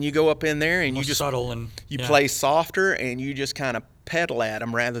 then you go up in there and more you just subtle and you yeah. play softer and you just kind of pedal at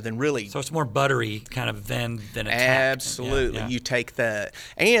them rather than really. So it's more buttery kind of than attack. Absolutely. Yeah, yeah. You take the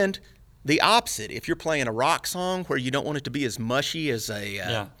and the opposite. If you're playing a rock song where you don't want it to be as mushy as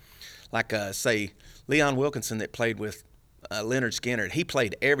Yeah. like say Leon Wilkinson that played with Leonard Skinner, he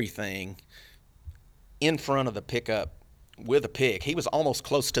played everything in front of the pickup with a pick. He was almost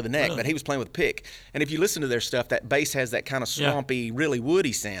close to the neck, Really? but he was playing with a pick. And if you listen to their stuff, that bass has that kind of Yeah. swampy, really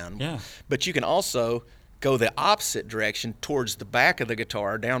woody sound. Yeah. But you can also go the opposite direction towards the back of the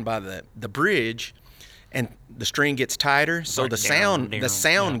guitar, down by the bridge, and the string gets tighter, so Like the down,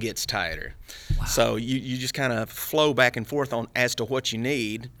 sound yeah. gets tighter. So you just kind of flow back and forth on as to what you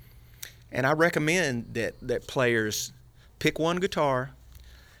need. And I recommend that players pick one guitar,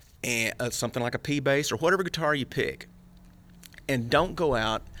 and something like a P bass or whatever guitar you pick, and don't go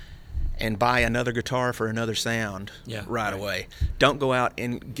out and buy another guitar for another sound Yeah, right right. away. Don't go out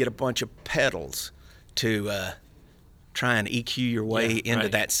and get a bunch of pedals to try and EQ your way Yeah, into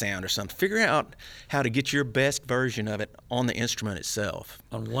right. that sound or something. Figure out how to get your best version of it on the instrument itself.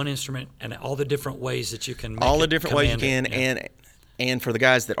 On one instrument and all the different ways that you can make All the it different ways you can, command it. and for the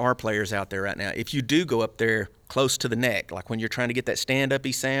guys that are players out there right now, if you do go up there close to the neck, like when you're trying to get that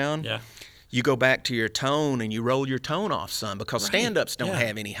stand-uppy sound, Yeah. you go back to your tone and you roll your tone off some, because Right, stand-ups don't yeah.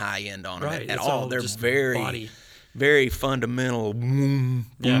 have any high end on them Right, at it's all. all They're just very, body. very fundamental, boom,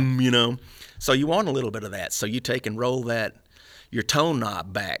 Yeah. boom, you know. So you want a little bit of that. So you take and roll your tone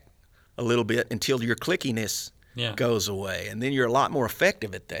knob back a little bit until your clickiness Yeah. goes away, and then you're a lot more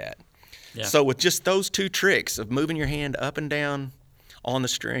effective at that. Yeah. So with just those two tricks of moving your hand up and down on the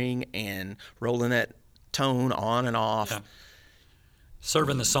string and rolling that tone on and off, Yeah.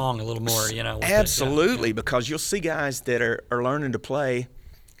 Serving the song a little more, with it, yeah, absolutely, yeah. because you'll see guys that are learning to play,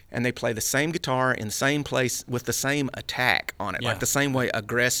 and they play the same guitar in the same place with the same attack on it, Yeah. like the same way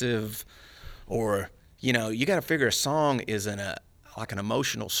aggressive, or you got to figure a song is like an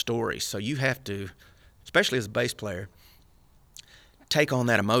emotional story, so you have to, especially as a bass player, take on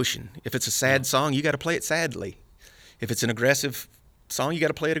that emotion. If it's a sad song, you got to play it sadly. If it's an aggressive song, you got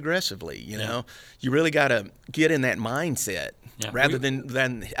to play it aggressively. Yeah. You really got to get in that mindset Yeah. rather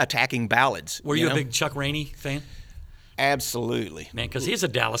than attacking ballads. Were you know? a big Chuck Rainey fan? Absolutely. Man, because he's a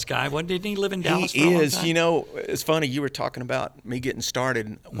Dallas guy. Didn't he live in Dallas He for a long is. time? It's funny. You were talking about me getting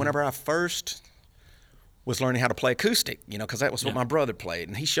started. Whenever I first was learning how to play acoustic, because that was what Yeah. my brother played,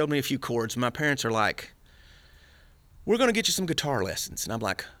 and he showed me a few chords. My parents are like, "We're going to get you some guitar lessons," and I'm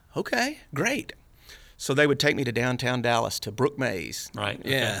like, "Okay, great." So they would take me to downtown Dallas to Brooke Mays. Right,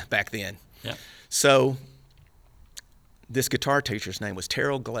 okay. Yeah, back then. Yeah. So this guitar teacher's name was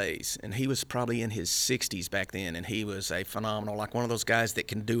Terrell Glaze, and he was probably in his 60s back then, and he was a phenomenal, like one of those guys that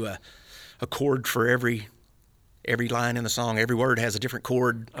can do a chord for every line in the song. Every word has a different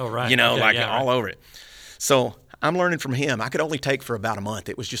chord. Oh, right. You know, Okay, like yeah, all right. over it. So I'm learning from him. I could only take for about a month.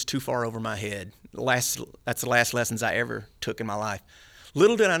 It was just too far over my head. That's the last lessons I ever took in my life.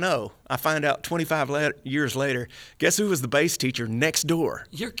 Little did I know, I find out 25 years later, guess who was the bass teacher next door?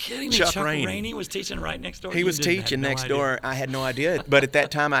 You're kidding me. Chuck Chuck Rainey. Rainey was teaching right next door. He You was didn't have teaching no next idea. door. I had no idea, but at that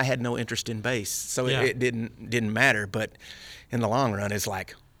time I had no interest in bass, so Yeah. it didn't matter. But in the long run, it's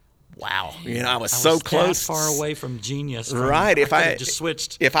like, wow, I was I so was close, that far away from genius. Right? If I I could've just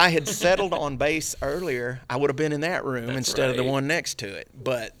switched. if I had settled on bass earlier, I would have been in that room That's instead of the right. one next to it.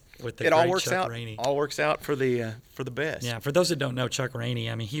 But With the it all great works Chuck out. Rainey. All works out for the best. Yeah, for those that don't know Chuck Rainey,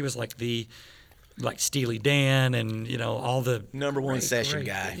 I mean, he was like Steely Dan and, all the Number one session great.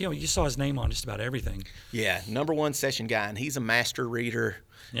 guy. You saw his name on just about everything. Yeah, number one session guy, and he's a master reader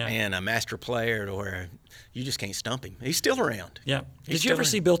Yeah. and a master player to where you just can't stump him. He's still around. Yeah. He's Did you ever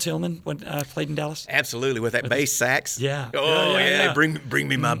still see Bill Tillman when played in Dallas? Absolutely, with that bass sax. Yeah. Oh Yeah, yeah, yeah. bring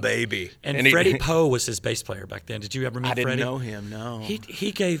me my baby. And he- Freddie Poe was his bass player back then. Did you ever meet I didn't Freddie? know him. No.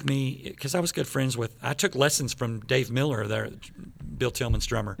 He gave me, because I was good friends with, I took lessons from Dave Miller, Bill Tillman's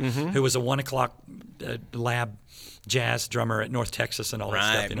drummer, Mm-hmm. who was a 1 o'clock lab jazz drummer at North Texas and all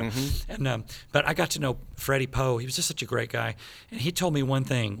that stuff, you know. And but I got to know Freddie Poe. He was just such a great guy, and he told me one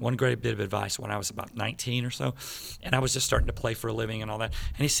great bit of advice when I was about 19 or so, and I was just starting to play for a living and all that.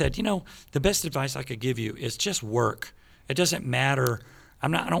 And he said, you know, the best advice I could give you is just work. It doesn't matter. I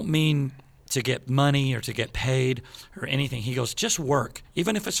don't mean to get money or to get paid or anything. He goes, just work,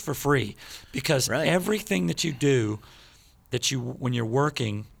 even if it's for free, because everything that you do, when you're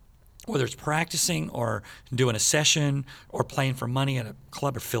working, whether it's practicing or doing a session or playing for money at a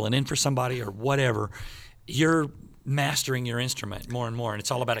club or filling in for somebody or whatever, you're mastering your instrument more and more, and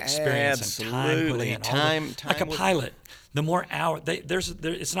it's all about experience and time put in. Time like a pilot. The more hours,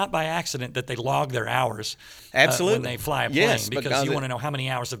 it's not by accident that they log their hours when they fly a plane, because you want to know how many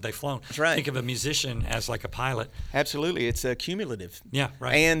hours have they flown. That's right. Think of a musician as like a pilot. Absolutely. It's cumulative. Yeah,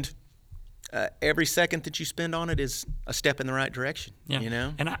 right. And every second that you spend on it is a step in the right direction, you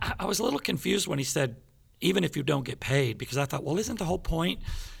know? And I was a little confused when he said, even if you don't get paid, because I thought, well, isn't the whole point,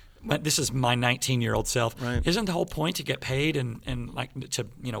 but this is my 19-year-old self, isn't the whole point to get paid and like to,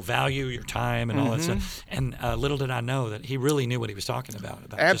 you know, value your time and all that stuff? And little did I know that he really knew what he was talking about.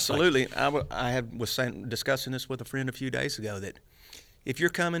 Absolutely. I was discussing this with a friend a few days ago, that if you're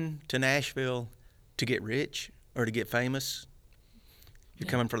coming to Nashville to get rich or to get famous, you're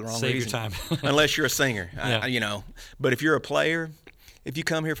coming for the wrong reason. Save your time. Unless you're a singer, you know. But if you're a player, if you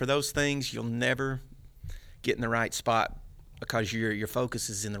come here for those things, you'll never get in the right spot, because your focus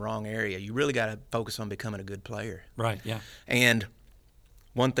is in the wrong area. You really got to focus on becoming a good player. Right, yeah. And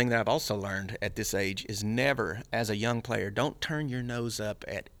one thing that I've also learned at this age is never, as a young player, don't turn your nose up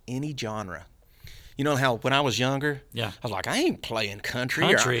at any genre. You know how when I was younger, I was like, I ain't playing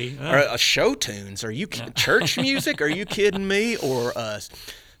country or show tunes. Are you church music? Are you kidding me? Or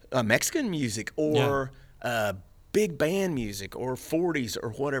Mexican music or big band music or 40s or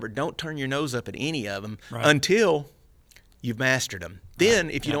whatever. Don't turn your nose up at any of them until you've mastered them. Then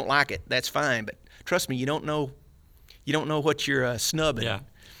if you don't like it, that's fine. But trust me, you don't know what you're snubbing. Yeah.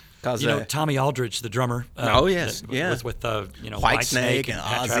 You know, Tommy Aldridge, the drummer. With Whitesnake and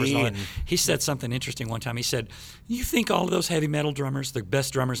Pat Travers Ozzy, and he said something interesting one time. He said, "You think all of those heavy metal drummers, the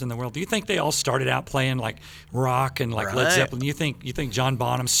best drummers in the world, do you think they all started out playing like rock and like Led Zeppelin? You think John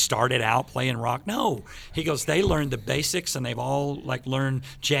Bonham started out playing rock? No." He goes, "They learned the basics, and they've all like learned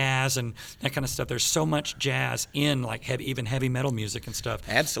jazz and that kind of stuff. There's so much jazz in like even heavy metal music and stuff.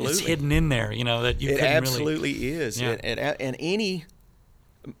 Absolutely, it's hidden in there. You know that you couldn't absolutely really, is. Yeah. And any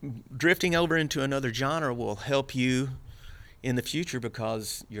drifting over into another genre will help you in the future,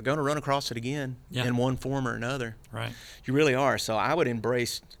 because you're going to run across it again in one form or another. Right. You really are. So I would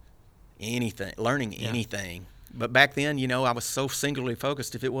embrace anything, learning anything. But back then, you know, I was so singularly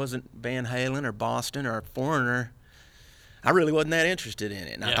focused. If it wasn't Van Halen or Boston or Foreigner, I really wasn't that interested in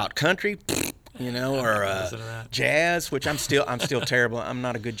it. And I thought country, you know, or jazz, which I'm still terrible. I'm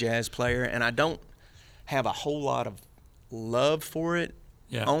not a good jazz player, and I don't have a whole lot of love for it.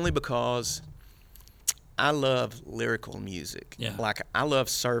 Yeah. Only because I love lyrical music. Yeah. Like, I love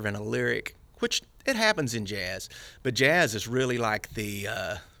serving a lyric, which it happens in jazz, but jazz is really like the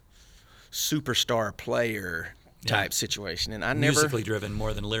superstar player type situation. And I musically driven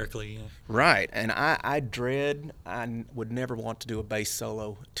more than lyrically. Yeah. Right. And I would never want to do a bass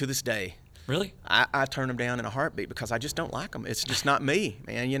solo to this day. Really? I turn them down in a heartbeat, because I just don't like them. It's just not me,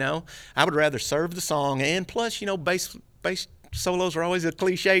 man, you know. I would rather serve the song, and plus, you know, bass solos are always a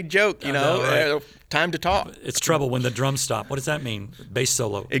cliched joke, you know. Right. Time to talk. It's trouble when the drums stop. What does that mean? Bass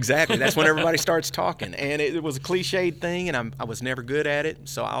solo. Exactly. That's when everybody starts talking. And it was a cliched thing, and I was never good at it,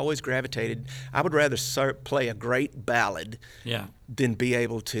 so I always gravitated. I would rather play a great ballad than be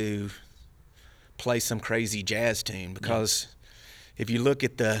able to play some crazy jazz tune, because if you look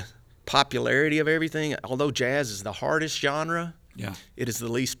at the popularity of everything, although jazz is the hardest genre, it is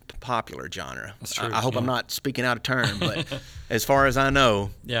the least popular genre. That's true. I hope I'm not speaking out of turn, but as far as I know,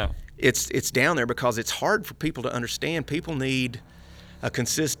 it's down there because it's hard for people to understand. People need a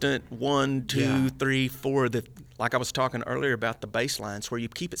consistent 1, 2, 3, 4. Like I was talking earlier about the bass lines, where you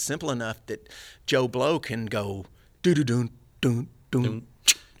keep it simple enough that Joe Blow can go do-do-dun, dun-dun.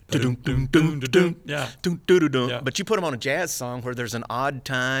 But you put them on a jazz song where there's an odd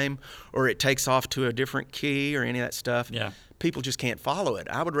time, or it takes off to a different key, or any of that stuff. People just can't follow it.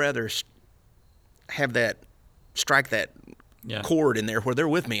 I would rather have strike that chord in there where they're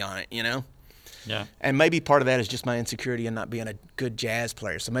with me on it, you know. And maybe part of that is just my insecurity in not being a good jazz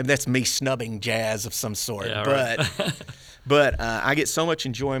player. So maybe that's me snubbing jazz of some sort. But I get so much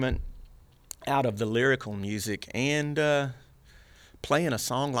enjoyment out of the lyrical music and playing a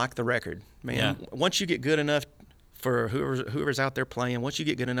song like the record, man. Once you get good enough for whoever's out there playing. Once you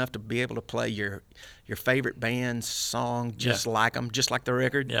get good enough to be able to play your favorite band's song just like them, just like the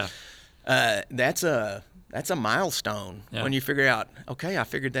record, that's a milestone when you figure out, okay, I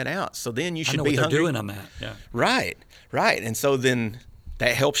figured that out. So then you should I know be what they're hungry. doing on that. Yeah. Right. And so then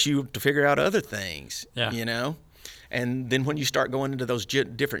that helps you to figure out other things, you know? And then when you start going into those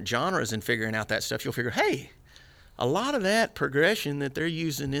different genres and figuring out that stuff, you'll figure, hey, a lot of that progression that they're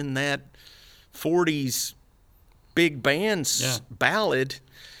using in that 40s big band's ballad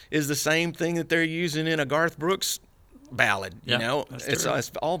is the same thing that they're using in a Garth Brooks ballad. You know,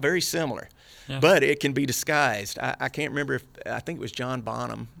 it's all very similar, but it can be disguised. I can't remember I think it was John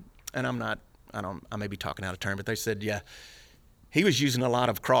Bonham, and I may be talking out of turn, but they said, he was using a lot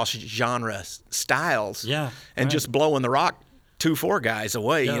of cross-genre styles and just blowing the rock 2/4 guys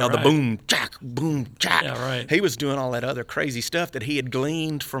away, the boom, jack, boom, jack. Yeah, right. He was doing all that other crazy stuff that he had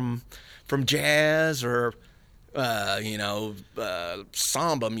gleaned from jazz or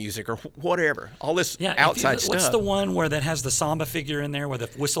samba music or whatever. All this outside stuff. What's the one where that has the samba figure in there where the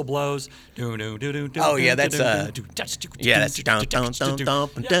whistle blows? Oh yeah, that's How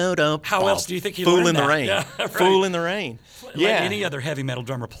else do you think he Fool learned in the that? Rain. Yeah, right. Fool in the Rain. Let any other heavy metal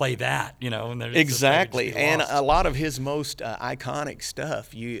drummer play that, and exactly. And a lot of his most iconic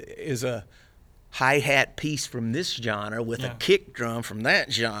stuff is a hi-hat piece from this genre with a kick drum from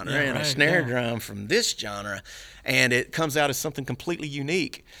that genre and a snare drum from this genre, and it comes out as something completely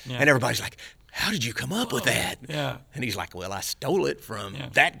unique. And everybody's like, how did you come up with that? Yeah. And he's like, well, I stole it from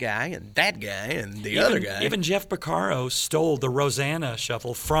that guy and the other guy. Even Jeff Beccaro stole the Rosanna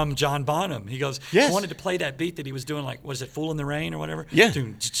shuffle from John Bonham. He goes, I wanted to play that beat that he was doing, like, was it Fool in the Rain or whatever? Yeah.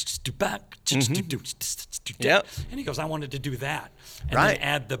 Yep. And he goes, I wanted to do that. And then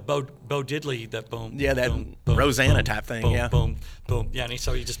add the Bo Diddley, that boom. Yeah, that boom, Rosanna boom, type thing. Boom, boom, boom. Yeah, and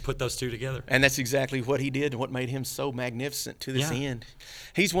so he just put those two together. And that's exactly what he did and what made him so magnificent to this end.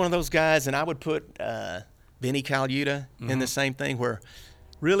 He's one of those guys, and I would put Vinnie Colaiuta in the same thing, where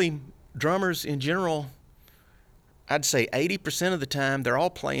really drummers in general, I'd say 80% of the time, they're all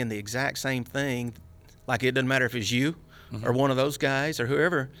playing the exact same thing. Like, it doesn't matter if it's you or one of those guys or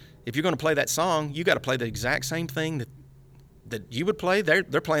whoever. If you're going to play that song, you got to play the exact same thing that you would play. They're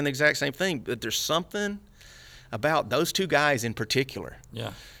playing the exact same thing. But there's something about those two guys in particular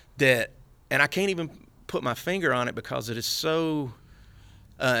that, and I can't even put my finger on it because it is so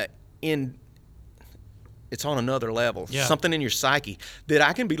it's on another level. Something in your psyche that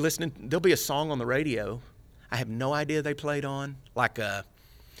I can be listening. There'll be a song on the radio I have no idea they played on, like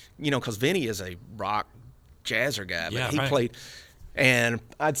because Vinny is a rock jazzer guy, but he played. And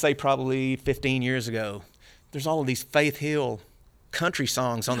I'd say probably 15 years ago, there's all of these Faith Hill country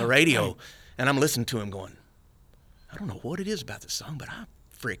songs on the radio, and I'm listening to them going, I don't know what it is about this song, but I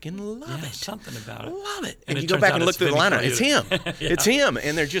freaking love it. Something about it. Love it. And you it go turns back out and look it's through the Vinnie lineup. It's him. Colaiuta. It's him.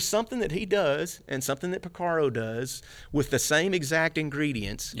 And there's just something that he does and something that Beccaro does with the same exact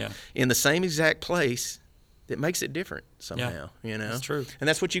ingredients in the same exact place that makes it different somehow. That's true. And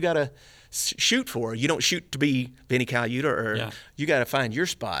that's what you got to shoot for. You don't shoot to be Vinnie Colaiuta, or you got to find your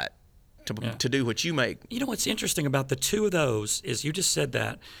spot to do what you make. You know what's interesting about the two of those is you just said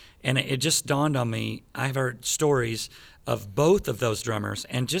that, and it just dawned on me. I've heard stories of both of those drummers,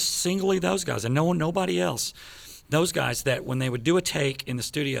 and just singly those guys, and nobody else. Those guys that when they would do a take in the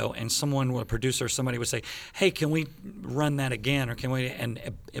studio, and a producer or somebody would say, "Hey, can we run that again?" or "Can we?" And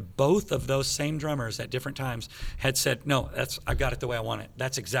both of those same drummers at different times had said, "No, I've got it the way I want it.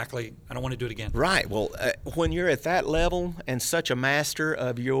 That's exactly. I don't want to do it again." Right. Well, when you're at that level and such a master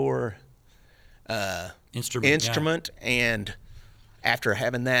of your instrument, and after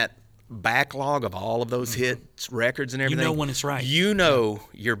having that backlog of all of those hits, records, and everything, you know when it's right. You know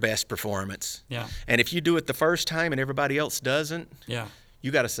your best performance. Yeah. And if you do it the first time and everybody else doesn't,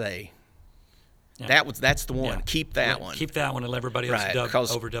 you got to say, that's the one. Keep that one. Keep that one and let everybody else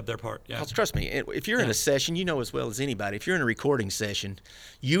overdub their part. Yeah. Because trust me, if you're in a session, you know as well as anybody. If you're in a recording session,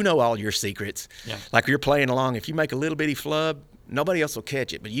 you know all your secrets. Yeah. Like you're playing along. If you make a little bitty flub, nobody else will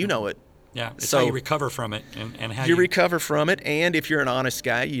catch it, but you know it. Yeah, it's how you recover from it, and how you recover from it. And if you're an honest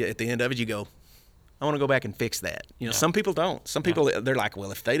guy, at the end of it, you go, I want to go back and fix that. Some people don't. Some people, they're like,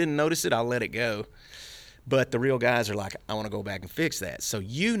 well, if they didn't notice it, I'll let it go. But the real guys are like, I want to go back and fix that. So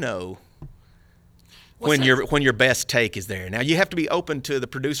when your best take is there. Now you have to be open to the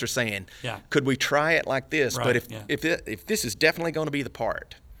producer saying, could we try it like this? Right, but if this is definitely going to be the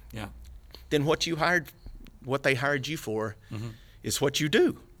part, then what they hired you for is what you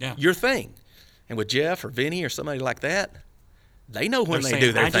do. Your thing. And with Jeff or Vinny or somebody like that, they know when they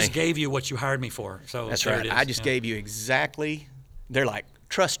do their thing. I just gave you what you hired me for. So that's there right. it is. I just gave you exactly. They're like,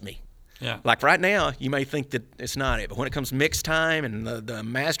 trust me. Yeah. Like right now, you may think that it's not it, but when it comes mix time and the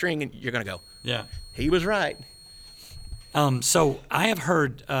mastering, you're going to go, Yeah. he was right. So I have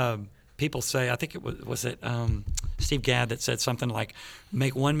heard people say, I think it was it Steve Gadd that said something like,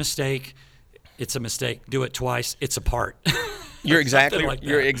 make one mistake, it's a mistake. Do it twice, it's a part. You're exactly like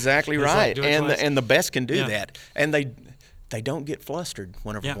you're that. exactly It's like, right, do it twice. and the best can do Yeah. that, and they don't get flustered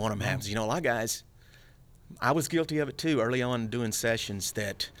whenever Yeah. one of them happens. You know, a lot of guys, I was guilty of it too early on doing sessions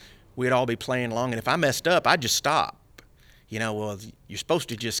that we'd all be playing along, and if I messed up, I'd just stop. You know, well, you're supposed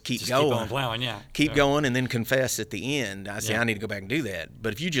to just keep going. Keep on plowing, yeah. Keep going and then confess at the end. I say, Yeah. I need to go back and do that.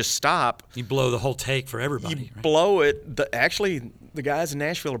 But if you just stop, You blow the whole take for everybody. you right? blow it. Actually, the guys in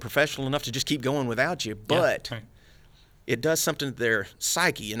Nashville are professional enough to just keep going without you. But Yeah, right. it does something to their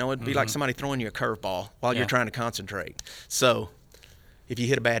psyche. You know, it'd be like somebody throwing you a curveball while Yeah. you're trying to concentrate. So if you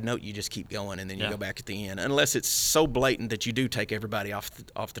hit a bad note, you just keep going and then you Yeah. go back at the end. Unless it's so blatant that you do take everybody off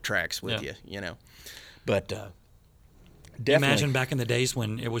the tracks with Yeah. you know. But definitely. Imagine back in the days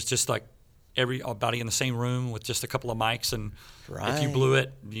when it was just like everybody in the same room with just a couple of mics, and if you Right. blew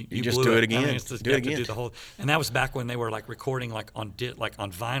it, you just blew do it I again. mean, it's just, Do you it have to again. do the whole. And that was back when they were like recording like on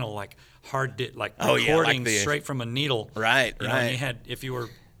vinyl, like like Oh, yeah, like recording the- straight from a needle. Right, You know, and right. you had, if you were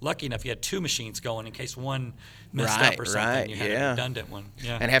lucky enough, you had two machines going in case one messed Right, up or something. right, You had yeah. a redundant one.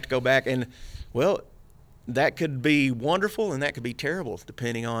 Yeah. and have to go back and, well, that could be wonderful and that could be terrible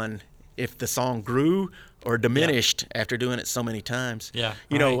depending on if the song grew or diminished after doing it so many times. Yeah,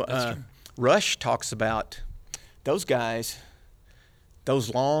 You know, right, that's true. Rush talks about those guys,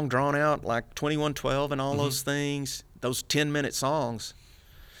 those long drawn out like 2112 and all Mm-hmm. those things, those 10-minute songs.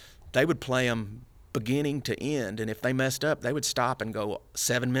 They would play them beginning to end, and if they messed up, they would stop and go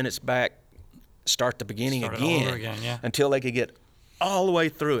 7 minutes back, start the beginning Start it all again, over again, yeah. until they could get all the way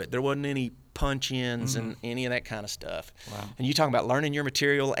through it. There wasn't any punch-ins and any of that kind of stuff. Wow. And you talk about learning your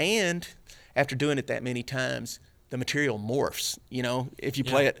material, and after doing it that many times, the material morphs. You know, if you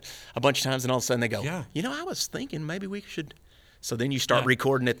play it a bunch of times and all of a sudden they go, Yeah. you know, I was thinking maybe we should. So then you start Yeah.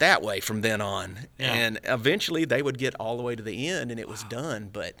 recording it that way from then on. Yeah. And eventually they would get all the way to the end and it was done.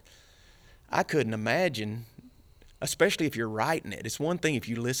 But I couldn't imagine, especially if you're writing it. It's one thing if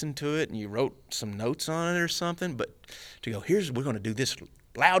you listen to it and you wrote some notes on it or something, but to go, we're going to do this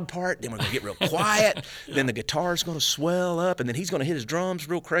loud part, then we're going to get real quiet, then the guitar's going to swell up, and then he's going to hit his drums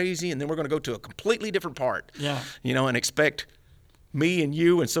real crazy, and then we're going to go to a completely different part. Yeah. You know, and expect me and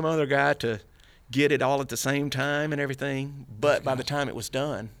you and some other guy to get it all at the same time and everything. But by the time it was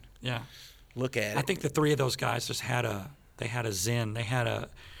done, Yeah. look at it. I think the three of those guys just had a zen. They had a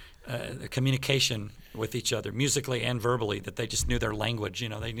communication with each other, musically and verbally, that they just knew their language. You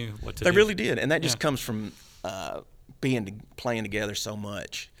know, they knew what to do. They really did, and that just Yeah. comes from playing together so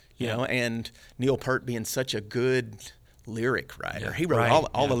much, you Yeah. know. And Neil Peart being such a good lyric writer, Yeah, he wrote right,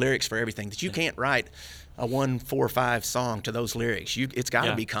 all the yeah. lyrics for everything. That you can't write a 1, 4, 5 song to those lyrics. It's got to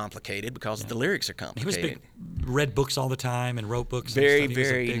Yeah. be complicated because the lyrics are He was complicated. big, read books all the time and wrote books. Very, and stuff. He was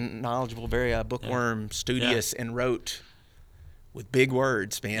a very big- knowledgeable, very bookworm, studious, and wrote with big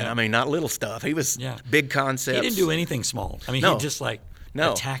words, man. Yeah. I mean, not little stuff. He was Yeah. big concepts. He didn't do anything small. I mean, No. he just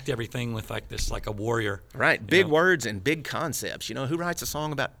No. attacked everything with like a warrior. Right, you big know? words and big concepts. You know, who writes a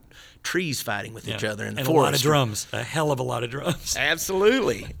song about trees fighting with each Yeah. other in the and forest? a lot of drums, a hell of a lot of drums.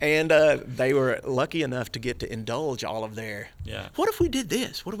 Absolutely. And they were lucky enough to get to indulge all of their, Yeah. what if we did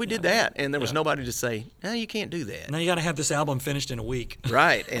this? What if we did that? And there was Yeah. nobody to say, no, you can't do that. Now you got to have this album finished in a week.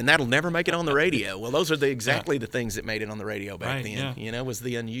 Right, and that'll never make it on the radio. Well, those are exactly the things that made it on the radio back Right, then. yeah. You know, was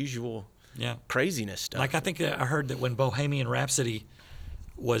the unusual Yeah. craziness stuff. Like I think that I heard that when Bohemian Rhapsody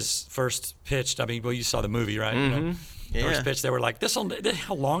was first pitched. I mean, well, you saw the movie, right? You know, Yeah. First pitch, they were like,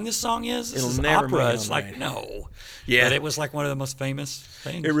 how long this song is? This It'll is never make opera. it It's on the like, radio. no. Yeah. But it was like one of the most famous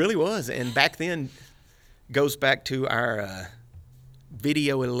things. It really was. And back then, goes back to our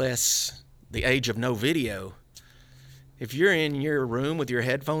video-less, the age of no video. If you're in your room with your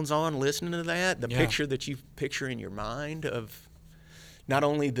headphones on listening to that, the Yeah. picture that you picture in your mind of not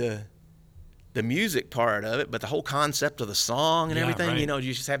only the music part of it, but the whole concept of the song and Yeah, everything, right. you know,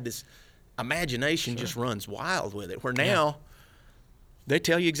 you just have this imagination just runs wild with it. Where now, they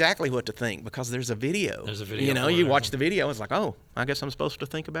tell you exactly what to think because there's a video. There's a video You know, for you it. watch the video, it's like, oh, I guess I'm supposed to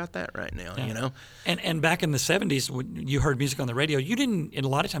think about that right now, Yeah. you know? And back in the 70s, when you heard music on the radio, and a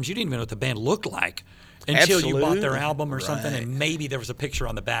lot of times you didn't even know what the band looked like until you bought their Absolutely. album or something, Right. and maybe there was a picture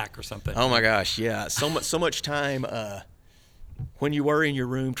on the back or something. Oh my gosh, yeah. So much time when you were in your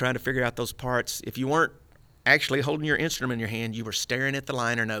room trying to figure out those parts. If you weren't actually holding your instrument in your hand, you were staring at the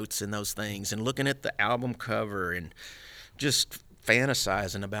liner notes and those things and looking at the album cover and just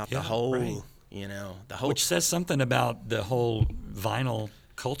fantasizing about Yeah, the whole, right. you know, the whole. Which says something about the whole vinyl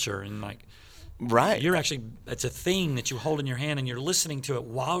culture and like Right. you're actually it's a thing that you hold in your hand and you're listening to it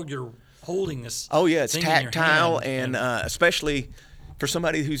while you're holding this. Oh yeah, it's thing in your tactile, hand. and especially for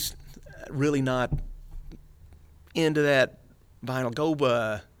somebody who's really not into that vinyl.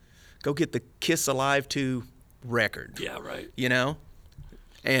 Go get the Kiss Alive 2 record. Yeah, right. You know,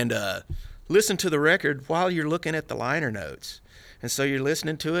 and listen to the record while you're looking at the liner notes. And so you're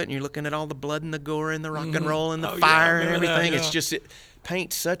listening to it, and you're looking at all the blood and the gore and the rock and roll and the Oh, yeah, I fire and remember that, everything. yeah. It's just it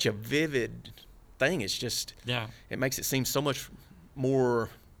paints such a vivid thing. It's just Yeah. it makes it seem so much more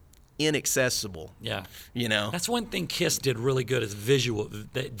inaccessible. Yeah. You know. That's one thing Kiss did really good is visual.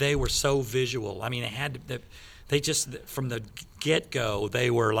 They were so visual. I mean, they just from the get-go they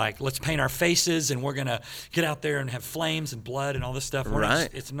were like, let's paint our faces and we're gonna get out there and have flames and blood and all this stuff. Right.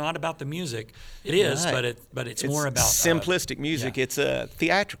 It's not about the music. It is, Right. but it's more about simplistic music. yeah. It's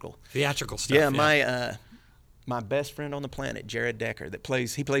theatrical. theatrical stuff. Yeah, my best friend on the planet, Jared Decker,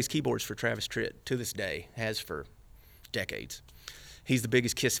 he plays keyboards for Travis Tritt to this day, has for decades. He's the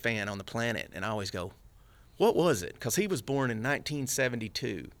biggest Kiss fan on the planet, and I always go, what was it? Because he was born in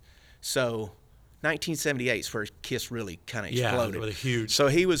 1972, so 1978 is where Kiss really kind of exploded. really huge. So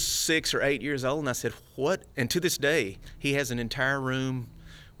he was 6 or 8 years old, and I said, what? And to this day, he has an entire room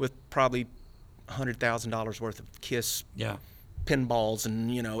with probably $100,000 worth of Kiss Yeah. pinballs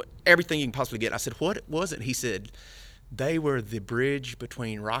and everything you can possibly get. I said, what was it? He said, they were the bridge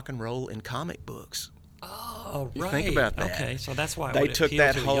between rock and roll and comic books. Oh, You right. think about that. Okay, so that's why They it took appealed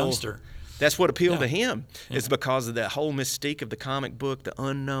that to a whole youngster. That's what appealed to Yeah. him is because of that whole mystique of the comic book, the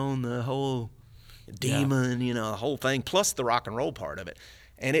unknown, the whole demon, the whole thing, plus the rock and roll part of it.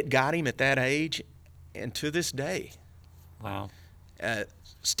 And it got him at that age, and to this day, Wow.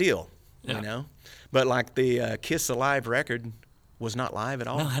 still, Yeah. But like the Kiss Alive record was not live at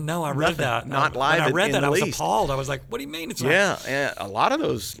all. No, I know. I read Nothing. that. Not live. When I read in that, the I was least. appalled. I was like, "What do you mean it's not?" Yeah, a lot of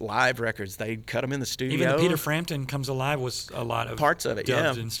those live records, they cut them in the studio. Even the Peter Frampton Comes Alive was a lot of Parts of it,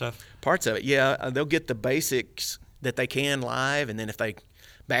 dubbed yeah. and stuff. Parts of it, yeah. They'll get the basics that they can live, and then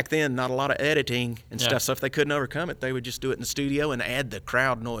back then, not a lot of editing and Yeah. stuff, so if they couldn't overcome it, they would just do it in the studio and add the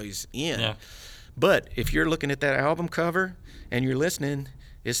crowd noise in. Yeah. But if you're looking at that album cover and you're listening,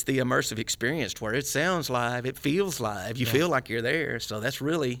 it's the immersive experience where it sounds live, it feels live, you feel like you're there. So that's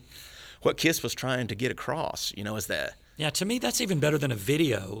really what Kiss was trying to get across, is that. Yeah, to me, that's even better than a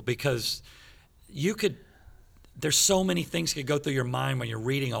video because there's so many things could go through your mind when you're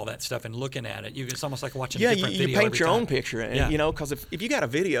reading all that stuff and looking at it. It's almost like watching a Yeah, different you video paint every your time. own picture, and, Yeah. because if you got a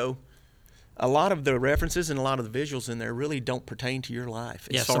video, a lot of the references and a lot of the visuals in there really don't pertain to your life.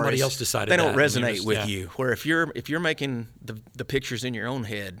 Yeah, as far somebody as- else decided they don't that, and you're resonate just- with yeah. you. Where if you're making the pictures in your own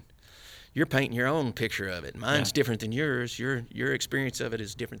head, you're painting your own picture of it. Mine's Yeah. different than yours. Your experience of it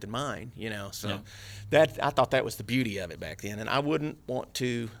is different than mine. So Yeah. that I thought that was the beauty of it back then, and I wouldn't want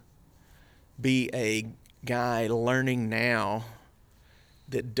to be a guy learning now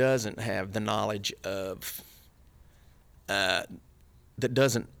that doesn't have the knowledge of that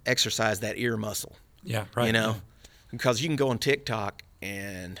doesn't exercise that ear muscle. Yeah, right. Because you can go on TikTok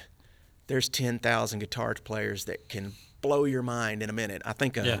and there's 10,000 guitar players that can blow your mind in a minute. I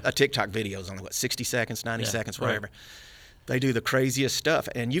think a TikTok video is only 60 seconds, 90 seconds, whatever. Right. They do the craziest stuff,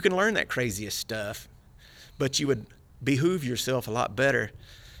 and you can learn that craziest stuff, but you would behoove yourself a lot better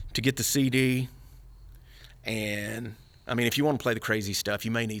to get the CD. And I mean, if you want to play the crazy stuff, you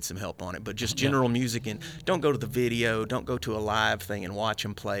may need some help on it, but just general music, and don't go to the video, don't go to a live thing and watch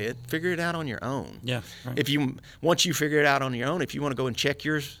them play it. Figure it out on your own. Yeah, right. Once you figure it out on your own, if you want to go and check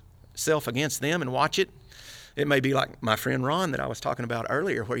yourself against them and watch it, it may be like my friend Ron that I was talking about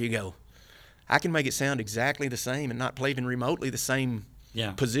earlier, where you go, I can make it sound exactly the same and not play even remotely the same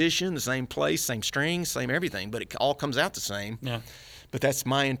position, the same place, same strings, same everything, but it all comes out the same. Yeah. But that's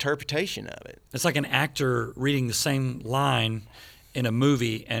my interpretation of it. It's like an actor reading the same line in a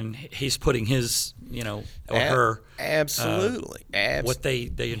movie, and he's putting his, or her, Absolutely. what they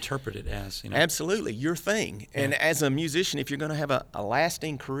interpret it as. Absolutely, your thing. And as a musician, if you're going to have a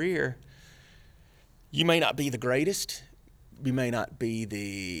lasting career, you may not be the greatest, you may not be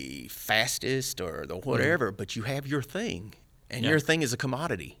the fastest or the whatever, but you have your thing, and your thing is a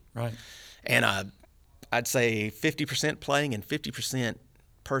commodity. Right. And I'd say 50% playing and 50%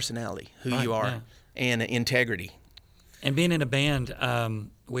 personality, who you are, and integrity. And being in a band,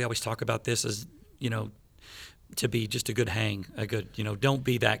 we always talk about this as, to be just a good hang, don't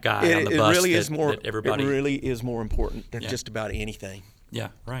be that guy on the bus that everybody. It really is more important than just about anything. Yeah,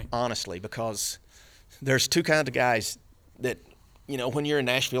 right. Honestly, because there's two kinds of guys that, when you're in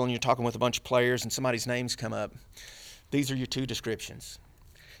Nashville and you're talking with a bunch of players and somebody's names come up, these are your two descriptions.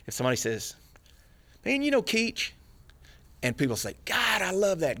 If somebody says, man, Keach, and people say, God, I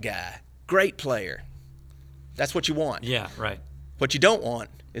love that guy. Great player. That's what you want. Yeah, right. What you don't want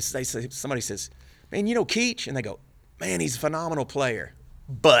is somebody says, man, you know Keach? And they go, man, he's a phenomenal player.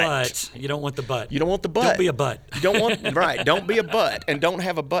 But you don't want the but. You don't want the but. Don't be a but. You don't want, right, don't be a but. And don't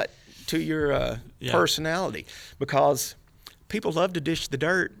have a but to your personality, because people love to dish the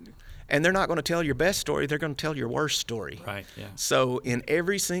dirt, and they're not going to tell your best story. They're going to tell your worst story. Right, yeah. So in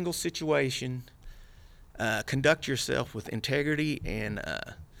every single situation, conduct yourself with integrity and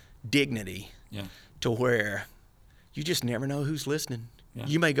dignity, to where you just never know who's listening. Yeah.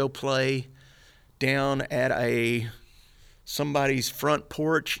 You may go play down at somebody's front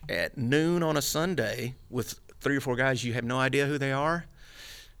porch at noon on a Sunday with 3 or 4 guys you have no idea who they are,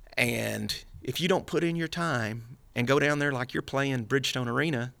 and if you don't put in your time and go down there like you're playing Bridgestone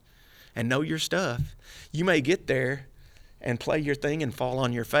Arena and know your stuff, you may get there and play your thing and fall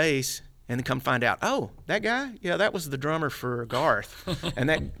on your face, and then come find out, oh, that guy? Yeah, that was the drummer for Garth. And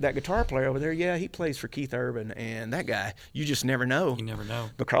that guitar player over there, yeah, he plays for Keith Urban. And that guy, you just never know. You never know.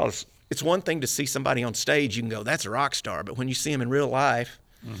 Because it's one thing to see somebody on stage, you can go, that's a rock star. But when you see them in real life,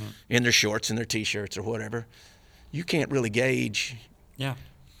 in their shorts and their T-shirts or whatever, you can't really gauge. Yeah.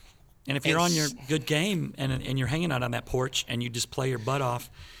 And if you're on your good game and you're hanging out on that porch and you just play your butt off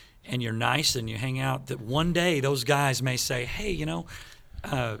and you're nice and you hang out, that one day those guys may say, hey, you know,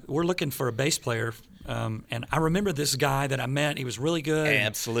 we're looking for a bass player, and I remember this guy that I met. He was really good.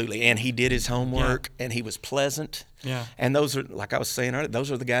 Absolutely, and he did his homework, and he was pleasant. Yeah. And those are, like I was saying earlier,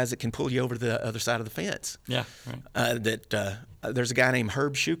 those are the guys that can pull you over to the other side of the fence. Yeah, right. There's a guy named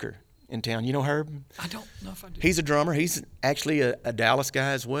Herb Schuker in town. You know Herb? I don't know if I do. He's a drummer. He's actually a Dallas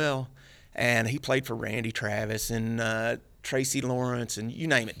guy as well, and he played for Randy Travis and Tracy Lawrence and you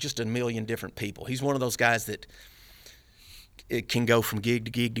name it, just a million different people. He's one of those guys that it can go from gig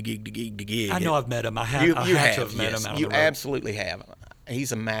to gig to gig to gig to gig. I know I've met him. I have. You I have to have met him. You absolutely have.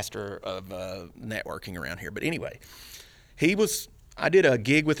 He's a master of networking around here. But anyway, I did a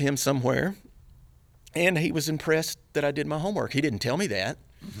gig with him somewhere, and he was impressed that I did my homework. He didn't tell me that,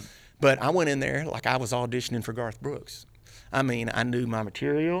 but I went in there like I was auditioning for Garth Brooks. I mean, I knew my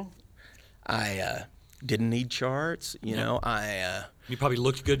material. I didn't need charts. You know, You probably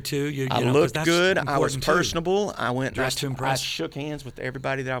looked good too. I looked good. I was personable. I went. Dressed to impress. I shook hands with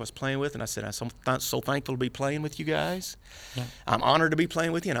everybody that I was playing with, and I said, "I'm so thankful to be playing with you guys. Yeah. I'm honored to be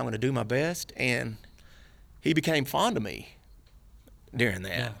playing with you, and I'm going to do my best." And he became fond of me during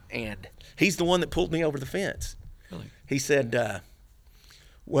that, and he's the one that pulled me over the fence. Really? He said,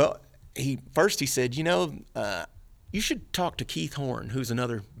 he said, you know, you should talk to Keith Horn, who's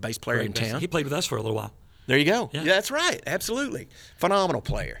another bass player in town. He played with us for a little while. There you go. Yeah, that's right. Absolutely. Phenomenal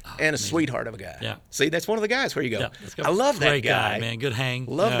player and a sweetheart of a guy. Yeah. See, that's one of the guys where you go, go. I love that Great guy, man. Good hang.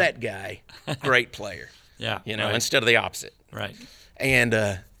 Love that guy. Great player. Yeah. You know, instead of the opposite. Right.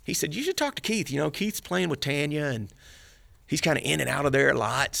 And he said, you should talk to Keith. You know, Keith's playing with Tanya, and he's kind of in and out of there a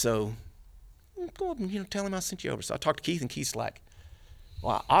lot. So go up and, tell him I sent you over. So I talked to Keith, and Keith's like,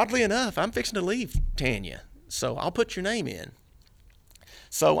 well, oddly enough, I'm fixing to leave Tanya, so I'll put your name in.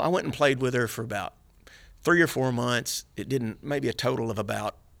 So I went and played with her for about 3 or 4 months. Maybe a total of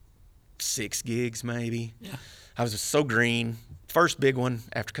about 6 gigs maybe. Yeah. I was so green. First big one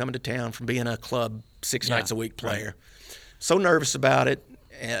after coming to town from being a club 6 nights a week player. Right. So nervous about it.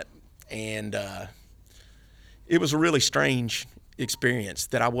 And it was a really strange experience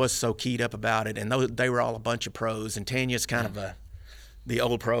that I was so keyed up about it. And they were all a bunch of pros. And Tanya's kind of the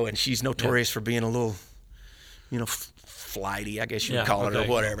old pro, and she's notorious for being a little, flighty, I guess you would call it, or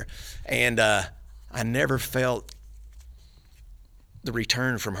whatever. And I never felt the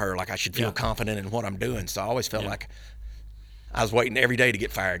return from her, like I should feel confident in what I'm doing. So I always felt like I was waiting every day to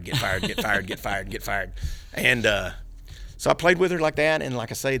get fired, get fired, get fired, get fired, get fired. And so I played with her like that. And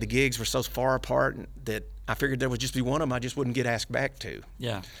like I say, the gigs were so far apart that I figured there would just be one of them I just wouldn't get asked back to.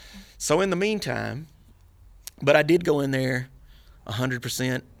 Yeah. So in the meantime, but I did go in there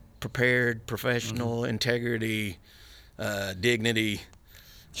 100% prepared, professional, integrity, dignity.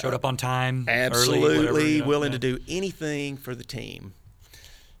 Showed up on time, absolutely early, willing to do anything for the team.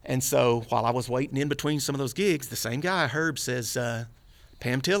 And so while I was waiting in between some of those gigs, the same guy, Herb, says,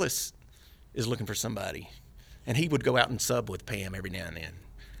 Pam Tillis is looking for somebody. And he would go out and sub with Pam every now and then.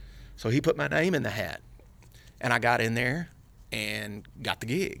 So he put my name in the hat. And I got in there and got the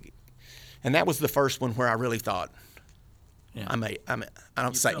gig. And that was the first one where I really thought, I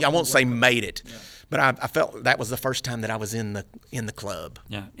won't say made it, but I felt that was the first time that I was in the club.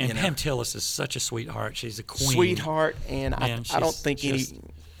 Yeah, and Pam Tillis is such a sweetheart. She's a queen. Sweetheart, and man, I don't think is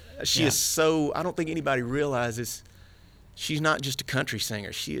so. I don't think anybody realizes she's not just a country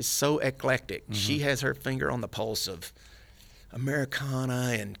singer. She is so eclectic. Mm-hmm. She has her finger on the pulse of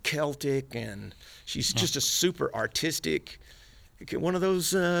Americana and Celtic, and she's just a super artistic, one of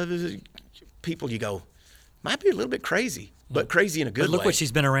those people you go, might be a little bit crazy, but crazy in a good But look way. what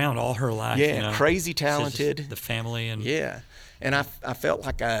she's been around all her life. Yeah, you know? crazy She's just talented. the family and Yeah. And I felt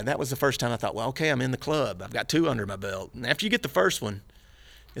like that was the first time I thought, well, okay, I'm in the club. I've got 2 under my belt. And after you get the first one,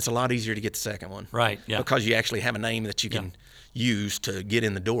 it's a lot easier to get the second one. Right, yeah. Because you actually have a name that you can use to get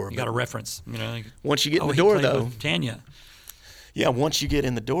in the door. you got a reference. You know, like, Once you get in the he door, played though, with Tanya. yeah, once you get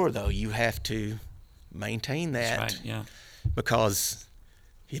in the door, though, you have to maintain that. That's right, yeah. Because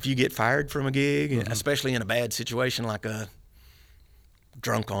if you get fired from a gig, especially in a bad situation like a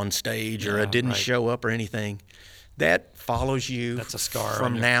drunk on stage or a didn't right. show up or anything, that follows you. That's a scar from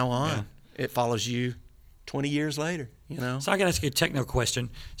on you. now on. Yeah. It follows you 20 years later. You know. So I got to ask you a technical question,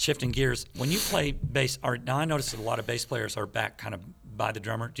 shifting gears. When you play bass, now I notice that a lot of bass players are back kind of by the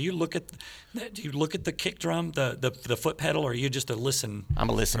drummer. Do you look at the kick drum, the foot pedal, or are you just a listen? I'm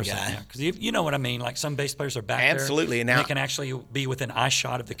a listen person? guy. Yeah, because you know what I mean. Like some bass players are back Absolutely. there. Now- They can actually be within eye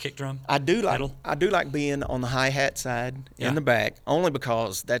shot of the kick drum. I do pedal. like being on the hi-hat side Yeah. in the back, only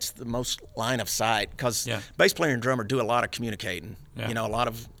because that's the most line of sight. Because Yeah. bass player and drummer do a lot of communicating. Yeah. You know, a lot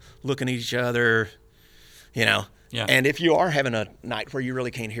of looking at each other. You know. Yeah. And if you are having a night where you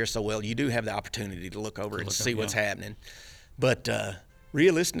really can't hear so well, you do have the opportunity to look over and see what's happening. But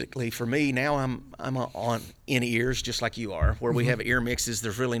realistically, for me now, I'm on in ears just like you are, where we have ear mixes.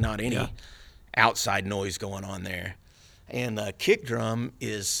 There's really not any outside noise going on there, and the kick drum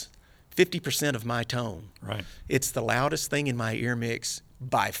is 50% of my tone. Right. It's the loudest thing in my ear mix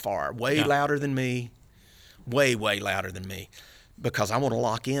by far, way Yeah. louder than me, way louder than me, because I want to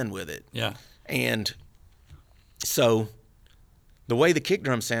lock in with it. Yeah. And so the way the kick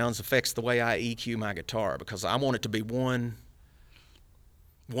drum sounds affects the way I EQ my guitar, because I want it to be one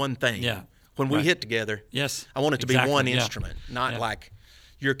thing. Yeah. When we Right. hit together, Yes. I want it to be exactly, one yeah. instrument, not Yeah. like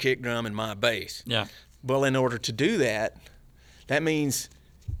your kick drum and my bass. Yeah. Well, in order to do that, that means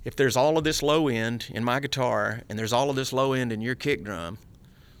if there's all of this low end in my guitar and there's all of this low end in your kick drum,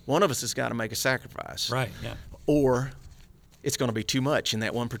 one of us has got to make a sacrifice. Right. Yeah. Or it's going to be too much in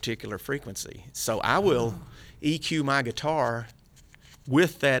that one particular frequency. So I will EQ my guitar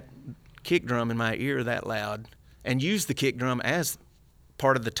with that kick drum in my ear that loud and use the kick drum as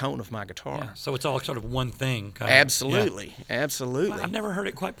part of the tone of my guitar. Yeah. So it's all sort of one thing. Kind of. Absolutely. Absolutely. I've never heard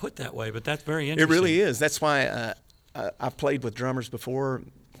it quite put that way, but that's very It interesting. really is. That's why I've played with drummers before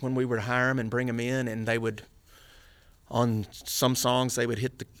when we would hire them and bring them in, and they would, on some songs, they would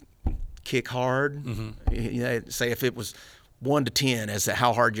hit the kick hard. You know, say if it was 1 to 10 as to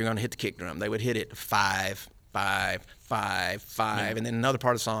how hard you're going to hit the kick drum, they would hit it 5, 5, 5, 5, and then another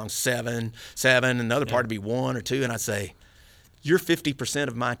part of the song 7, 7, another part would be 1 or 2, and I'd say, you're 50%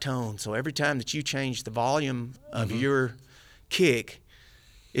 of my tone, so every time that you change the volume of your kick,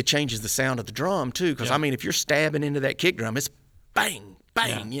 it changes the sound of the drum too. Because I mean, if you're stabbing into that kick drum, it's bang,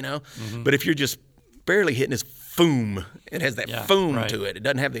 bang, you know. But if you're just barely hitting, it's foom. It has that foom right. to it. It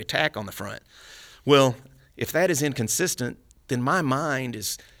doesn't have the attack on the front. Well, if that is inconsistent, then my mind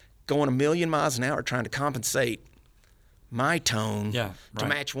is going a million miles an hour trying to compensate my tone to right.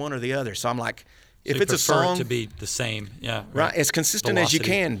 match one or the other. So I'm like, So if you it's a prefer song it to be the same, yeah, right, as consistent as you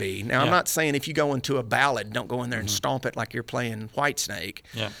Velocity. can be. Now, I'm Yeah. not saying if you go into a ballad, don't go in there and stomp it like you're playing Whitesnake.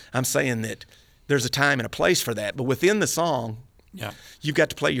 Yeah. I'm saying that there's a time and a place for that. But within the song, Yeah, you've got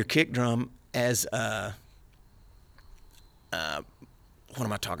to play your kick drum as what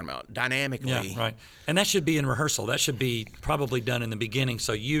am I talking about? Dynamically. yeah, right. And that should be in rehearsal. That should be probably done in the beginning,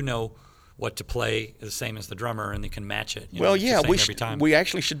 so you know what to play the same as the drummer, and they can match it. Well, it's the yeah, same every time. we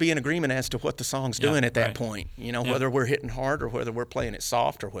actually should be in agreement as to what the song's doing at that right. point. You know, Yeah. whether we're hitting hard or whether we're playing it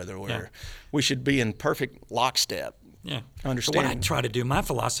soft or whether we should be in perfect lockstep. Yeah. Understand. So what I try to do, my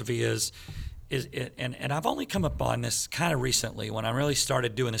philosophy is and I've only come up on this kind of recently when I really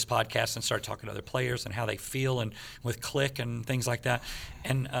started doing this podcast and started talking to other players and how they feel and with click and things like that.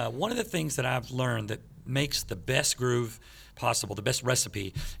 And one of the things that I've learned that makes the best groove possible, the best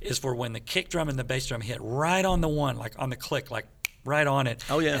recipe, is for when the kick drum and the bass drum hit right on the one, like on the click, like right on it.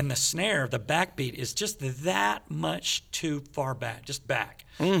 Oh, yeah. And the snare, the backbeat is just that much too far back, just back,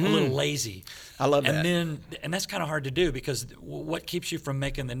 a little lazy. I love that. And that's kind of hard to do because what keeps you from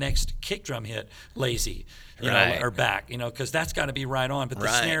making the next kick drum hit lazy, you Right. know, or back, you know, because that's got to be right on. But the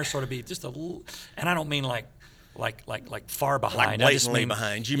Right. snare sort of be just a little, and I don't mean like far behind. I just blatantly mean,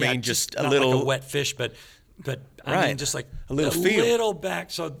 behind. You yeah, mean just a not little- like a wet fish, but I Right. mean just like A little feel. little back,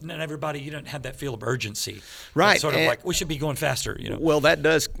 so not everybody, you don't have that feel of urgency. Right. It's sort of And- like we should be going faster, you know. Well,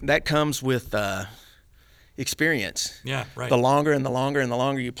 that comes with experience. Yeah, right. The longer and the longer and the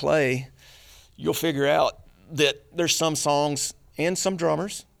longer you play, you'll figure out that there's some songs and some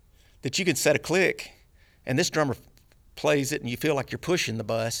drummers that you can set a click, and this drummer plays it, and you feel like you're pushing the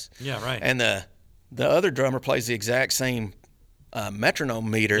bus. Yeah, right. And the other drummer plays the exact same metronome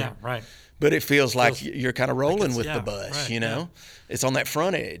meter. Yeah, right. But it feels like you're kind of rolling with yeah, the bus, right, you know? yeah. It's on that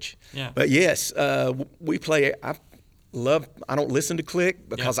front edge. Yeah. But yes, we play, I don't listen to click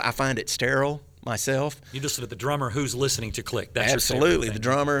because I find it sterile myself. You listen to the drummer who's listening to click. That's Absolutely. Your favorite The thing.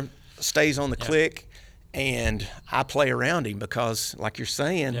 drummer stays on the click, and I play around him because, like you're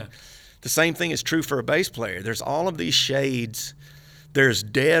saying, the same thing is true for a bass player. There's all of these shades. There's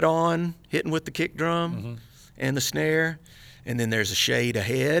dead on hitting with the kick drum and the snare, and then there's a shade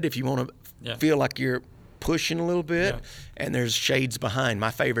ahead if you want to feel like you're pushing a little bit, and there's shades behind.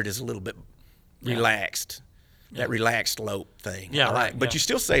 My favorite is a little bit relaxed, that relaxed lope thing. Yeah, I like. But you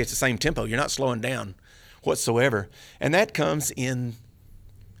still say it's the same tempo. You're not slowing down whatsoever, and that comes in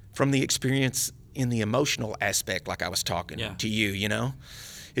from the experience in the emotional aspect, like I was talking to you. You know,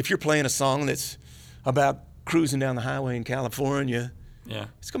 if you're playing a song that's about cruising down the highway in California,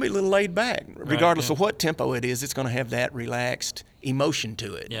 it's going to be a little laid back. Regardless of what tempo it is, it's going to have that relaxed emotion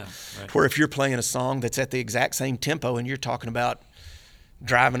to it. Yeah, right. Where if you're playing a song that's at the exact same tempo and you're talking about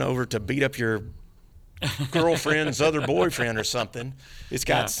driving over to beat up your girlfriend's other boyfriend or something, it's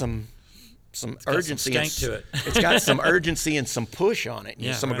got some urgency some stank to it. It's got some urgency and some push on it,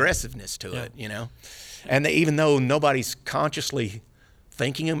 some aggressiveness to it, you know. And even though nobody's consciously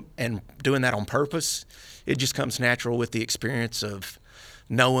thinking and doing that on purpose, it just comes natural with the experience of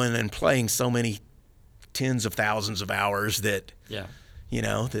knowing and playing so many tens of thousands of hours that, you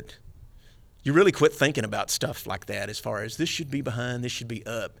know, that you really quit thinking about stuff like that as far as this should be behind, this should be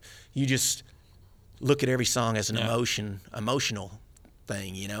up. You just look at every song as an emotional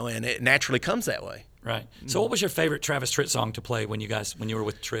thing, you know, and it naturally comes that way. Right. So what was your favorite Travis Tritt song to play when you were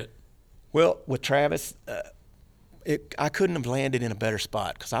with Tritt? Well, with Travis, I couldn't have landed in a better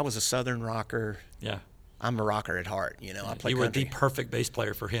spot because I was a Southern rocker. Yeah. I'm a rocker at heart, you know. I play You were country. the perfect bass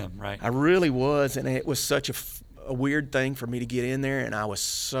player for him, right? I really was, and it was such a weird thing for me to get in there, and I was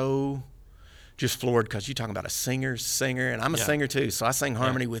so just floored because you're talking about a singer, and I'm a singer too, so I sang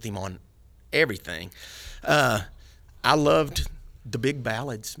harmony with him on everything. I loved the big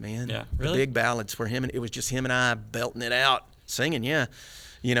ballads, man. Yeah, The really? big ballads where it was just him and I belting it out, singing,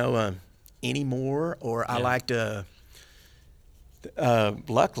 you know, Anymore, or I liked,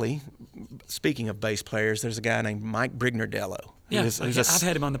 luckily, speaking of bass players, there's a guy named Mike Brignordello. Yeah, I've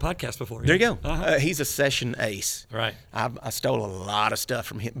had him on the podcast before. There you go. He's a session ace. Right. I stole a lot of stuff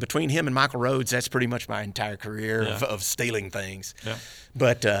from him. Between him and Michael Rhodes, that's pretty much my entire career of stealing things. Yeah.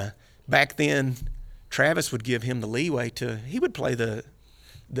 But back then, Travis would give him the leeway he would play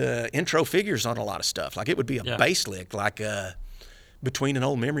the intro figures on a lot of stuff. Like it would be a bass lick, like Between an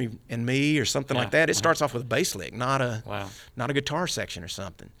Old Memory and Me or something like that. It starts off with a bass lick, not a guitar section or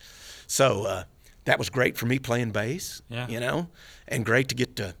something. So that was great for me playing bass, you know, and great to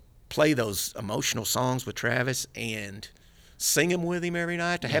get to play those emotional songs with Travis and sing them with him every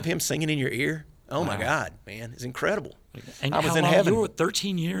night, to have him singing in your ear. Oh, my God, man, it's incredible. And I was how in long? heaven. You were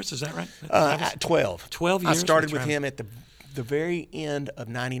 13 years, is that right? 12. 12 years I started with with him at the very end of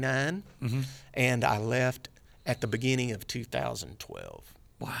 99, and I left at the beginning of 2012.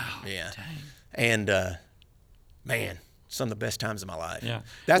 Wow. Yeah. Dang. And, man, some of the best times of my life. Yeah.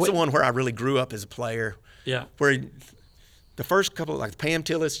 That's the one where I really grew up as a player. Yeah. Where the first couple, like Pam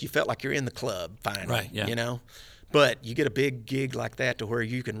Tillis, you felt like you're in the club finally. Right, yeah. You know? But you get a big gig like that to where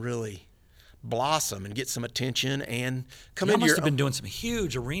you can really blossom and get some attention and come You into must your have been doing some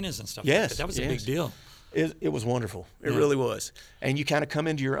huge arenas and stuff. Yes, like that. That was a big deal. It was wonderful. It really was. And you kind of come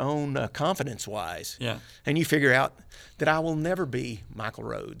into your own confidence-wise. Yeah. And you figure out that I will never be Michael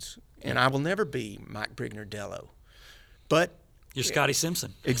Rhodes, and I will never be Mike Brignordello. But You're Scotty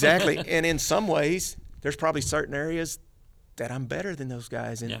Simpson. exactly. And in some ways, there's probably certain areas that I'm better than those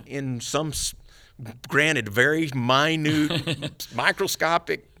guys in some, granted, very minute,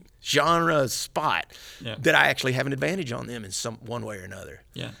 microscopic genre spot that I actually have an advantage on them in one way or another.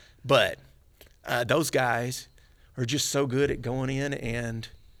 Yeah. But those guys are just so good at going in and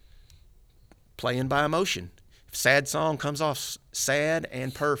playing by emotion. If sad song comes off sad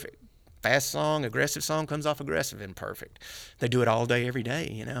and perfect. Fast song, aggressive song comes off aggressive and perfect. They do it all day, every day,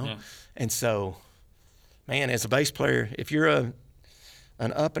 you know? Yeah. And so, man, as a bass player, if you're an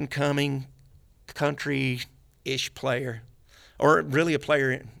up-and-coming country-ish player, or really a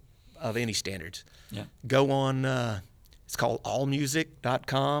player of any standards, go on, it's called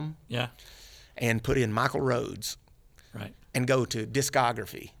allmusic.com. Yeah. And put in Michael Rhodes. Right. And go to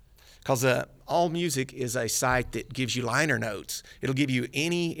discography. Because AllMusic is a site that gives you liner notes. It'll give you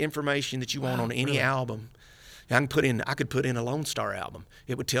any information that you want on any album. I could put in a Lone Star album.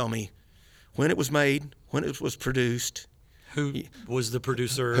 It would tell me when it was made, when it was produced, who was the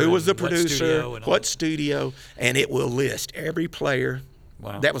producer, what studio, and it will list every player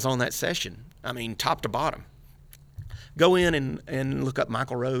that was on that session. I mean, top to bottom. Go in and look up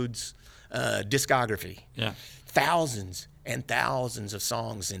Michael Rhodes' discography. Yeah. Thousands and thousands of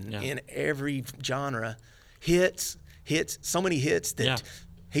songs in every genre, hits, so many hits that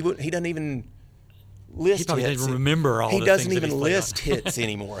he doesn't even list. He probably hits. didn't remember all. He the doesn't things even that he's list hits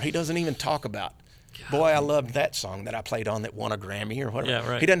anymore. He doesn't even talk about. Boy, I loved that song that I played on that won a Grammy or whatever.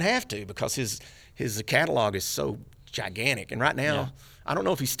 Yeah, right. He doesn't have to because his catalog is so gigantic. And right now, I don't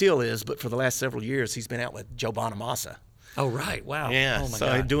know if he still is, but for the last several years, he's been out with Joe Bonamassa. Oh, right. Wow. Yeah, oh my so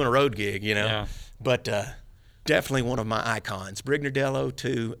God. he's doing a road gig, you know. Yeah. But definitely one of my icons. Brignardello,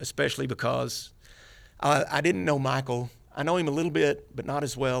 too, especially because I didn't know Michael. I know him a little bit, but not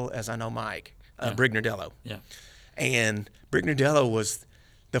as well as I know Mike, Brignardello. Yeah. And Brignardello was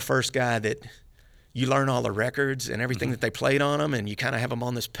the first guy that you learn all the records and everything that they played on them, and you kind of have them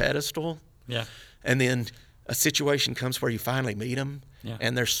on this pedestal. Yeah. And then a situation comes where you finally meet them,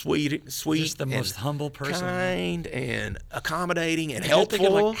 and they're sweet, Just the most humble person, kind and accommodating and You're helpful.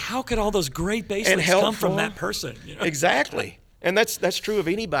 thinking, like, how could all those great bass licks come from that person? You know? Exactly. And that's true of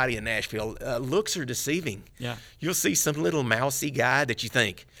anybody in Nashville. Looks are deceiving. Yeah. You'll see some little mousy guy that you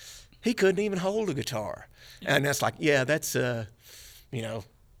think he couldn't even hold a guitar, and that's like, that's you know,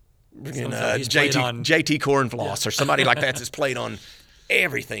 He's played on JT Cornfloss or somebody like that's played on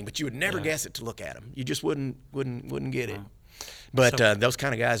everything, but you would never guess it to look at him. You just wouldn't get it. But those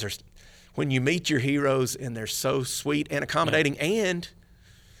kind of guys are, when you meet your heroes and they're so sweet and accommodating. And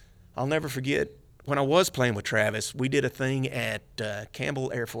I'll never forget when I was playing with Travis, we did a thing at Campbell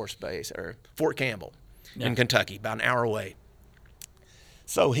Air Force Base, or Fort Campbell in Kentucky, about an hour away.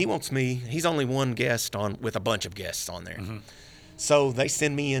 So he wants me. He's only one guest on with a bunch of guests on there. So they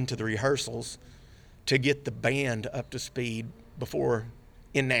send me into the rehearsals to get the band up to speed before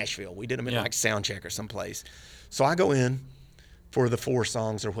in Nashville. We did them in like Soundcheck or someplace. So I go in for the 4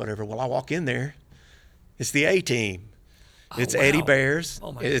 songs or whatever. Well, I walk in there. It's the A-Team. It's Eddie Bears.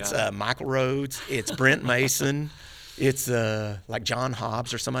 Oh my it's God. Michael Rhodes. It's Brent Mason. It's like John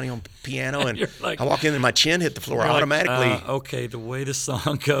Hobbs or somebody on piano. And like, I walk in and my chin hit the floor You're automatically. Like, okay, the way the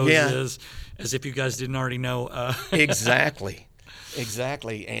song goes is as if you guys didn't already know. Exactly.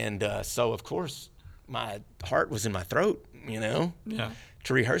 And so, of course, my heart was in my throat, you know,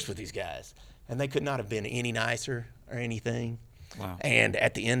 to rehearse with these guys. And they could not have been any nicer or anything. Wow. And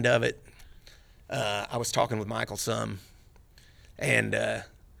at the end of it, I was talking with Michael some. And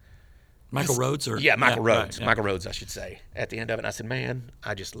Michael Rhodes? Michael Rhodes. Right, Michael Rhodes, I should say. At the end of it, and I said, man,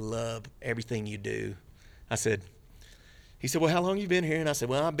 I just love everything you do. He said, well, how long you been here? And I said,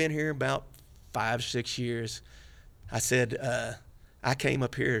 well, I've been here about 5, 6 years. I said, I came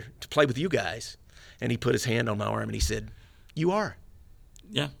up here to play with you guys. And he put his hand on my arm and he said, you are.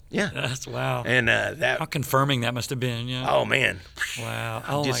 Yeah. That's wow. And that. How confirming that must have been. Yeah. Oh, man. Wow.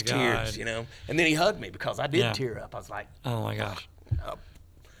 Oh, just my God. Tears, you know. And then he hugged me because I did tear up. I was like, oh, my gosh.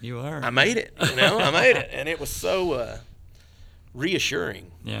 You are. I made it, you know. I made it. And it was so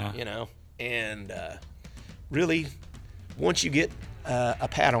reassuring, you know. And really, once you get a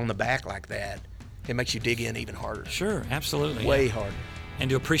pat on the back like that, it makes you dig in even harder. Sure, absolutely. Way harder. And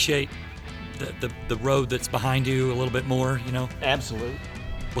to appreciate the road that's behind you a little bit more, you know. Absolutely.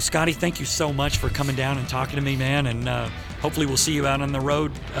 Well, Scotty, thank you so much for coming down and talking to me, man. And hopefully we'll see you out on the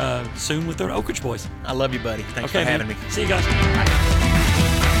road soon with the Oak Ridge Boys. I love you, buddy. Thanks for having me. See you guys. Bye.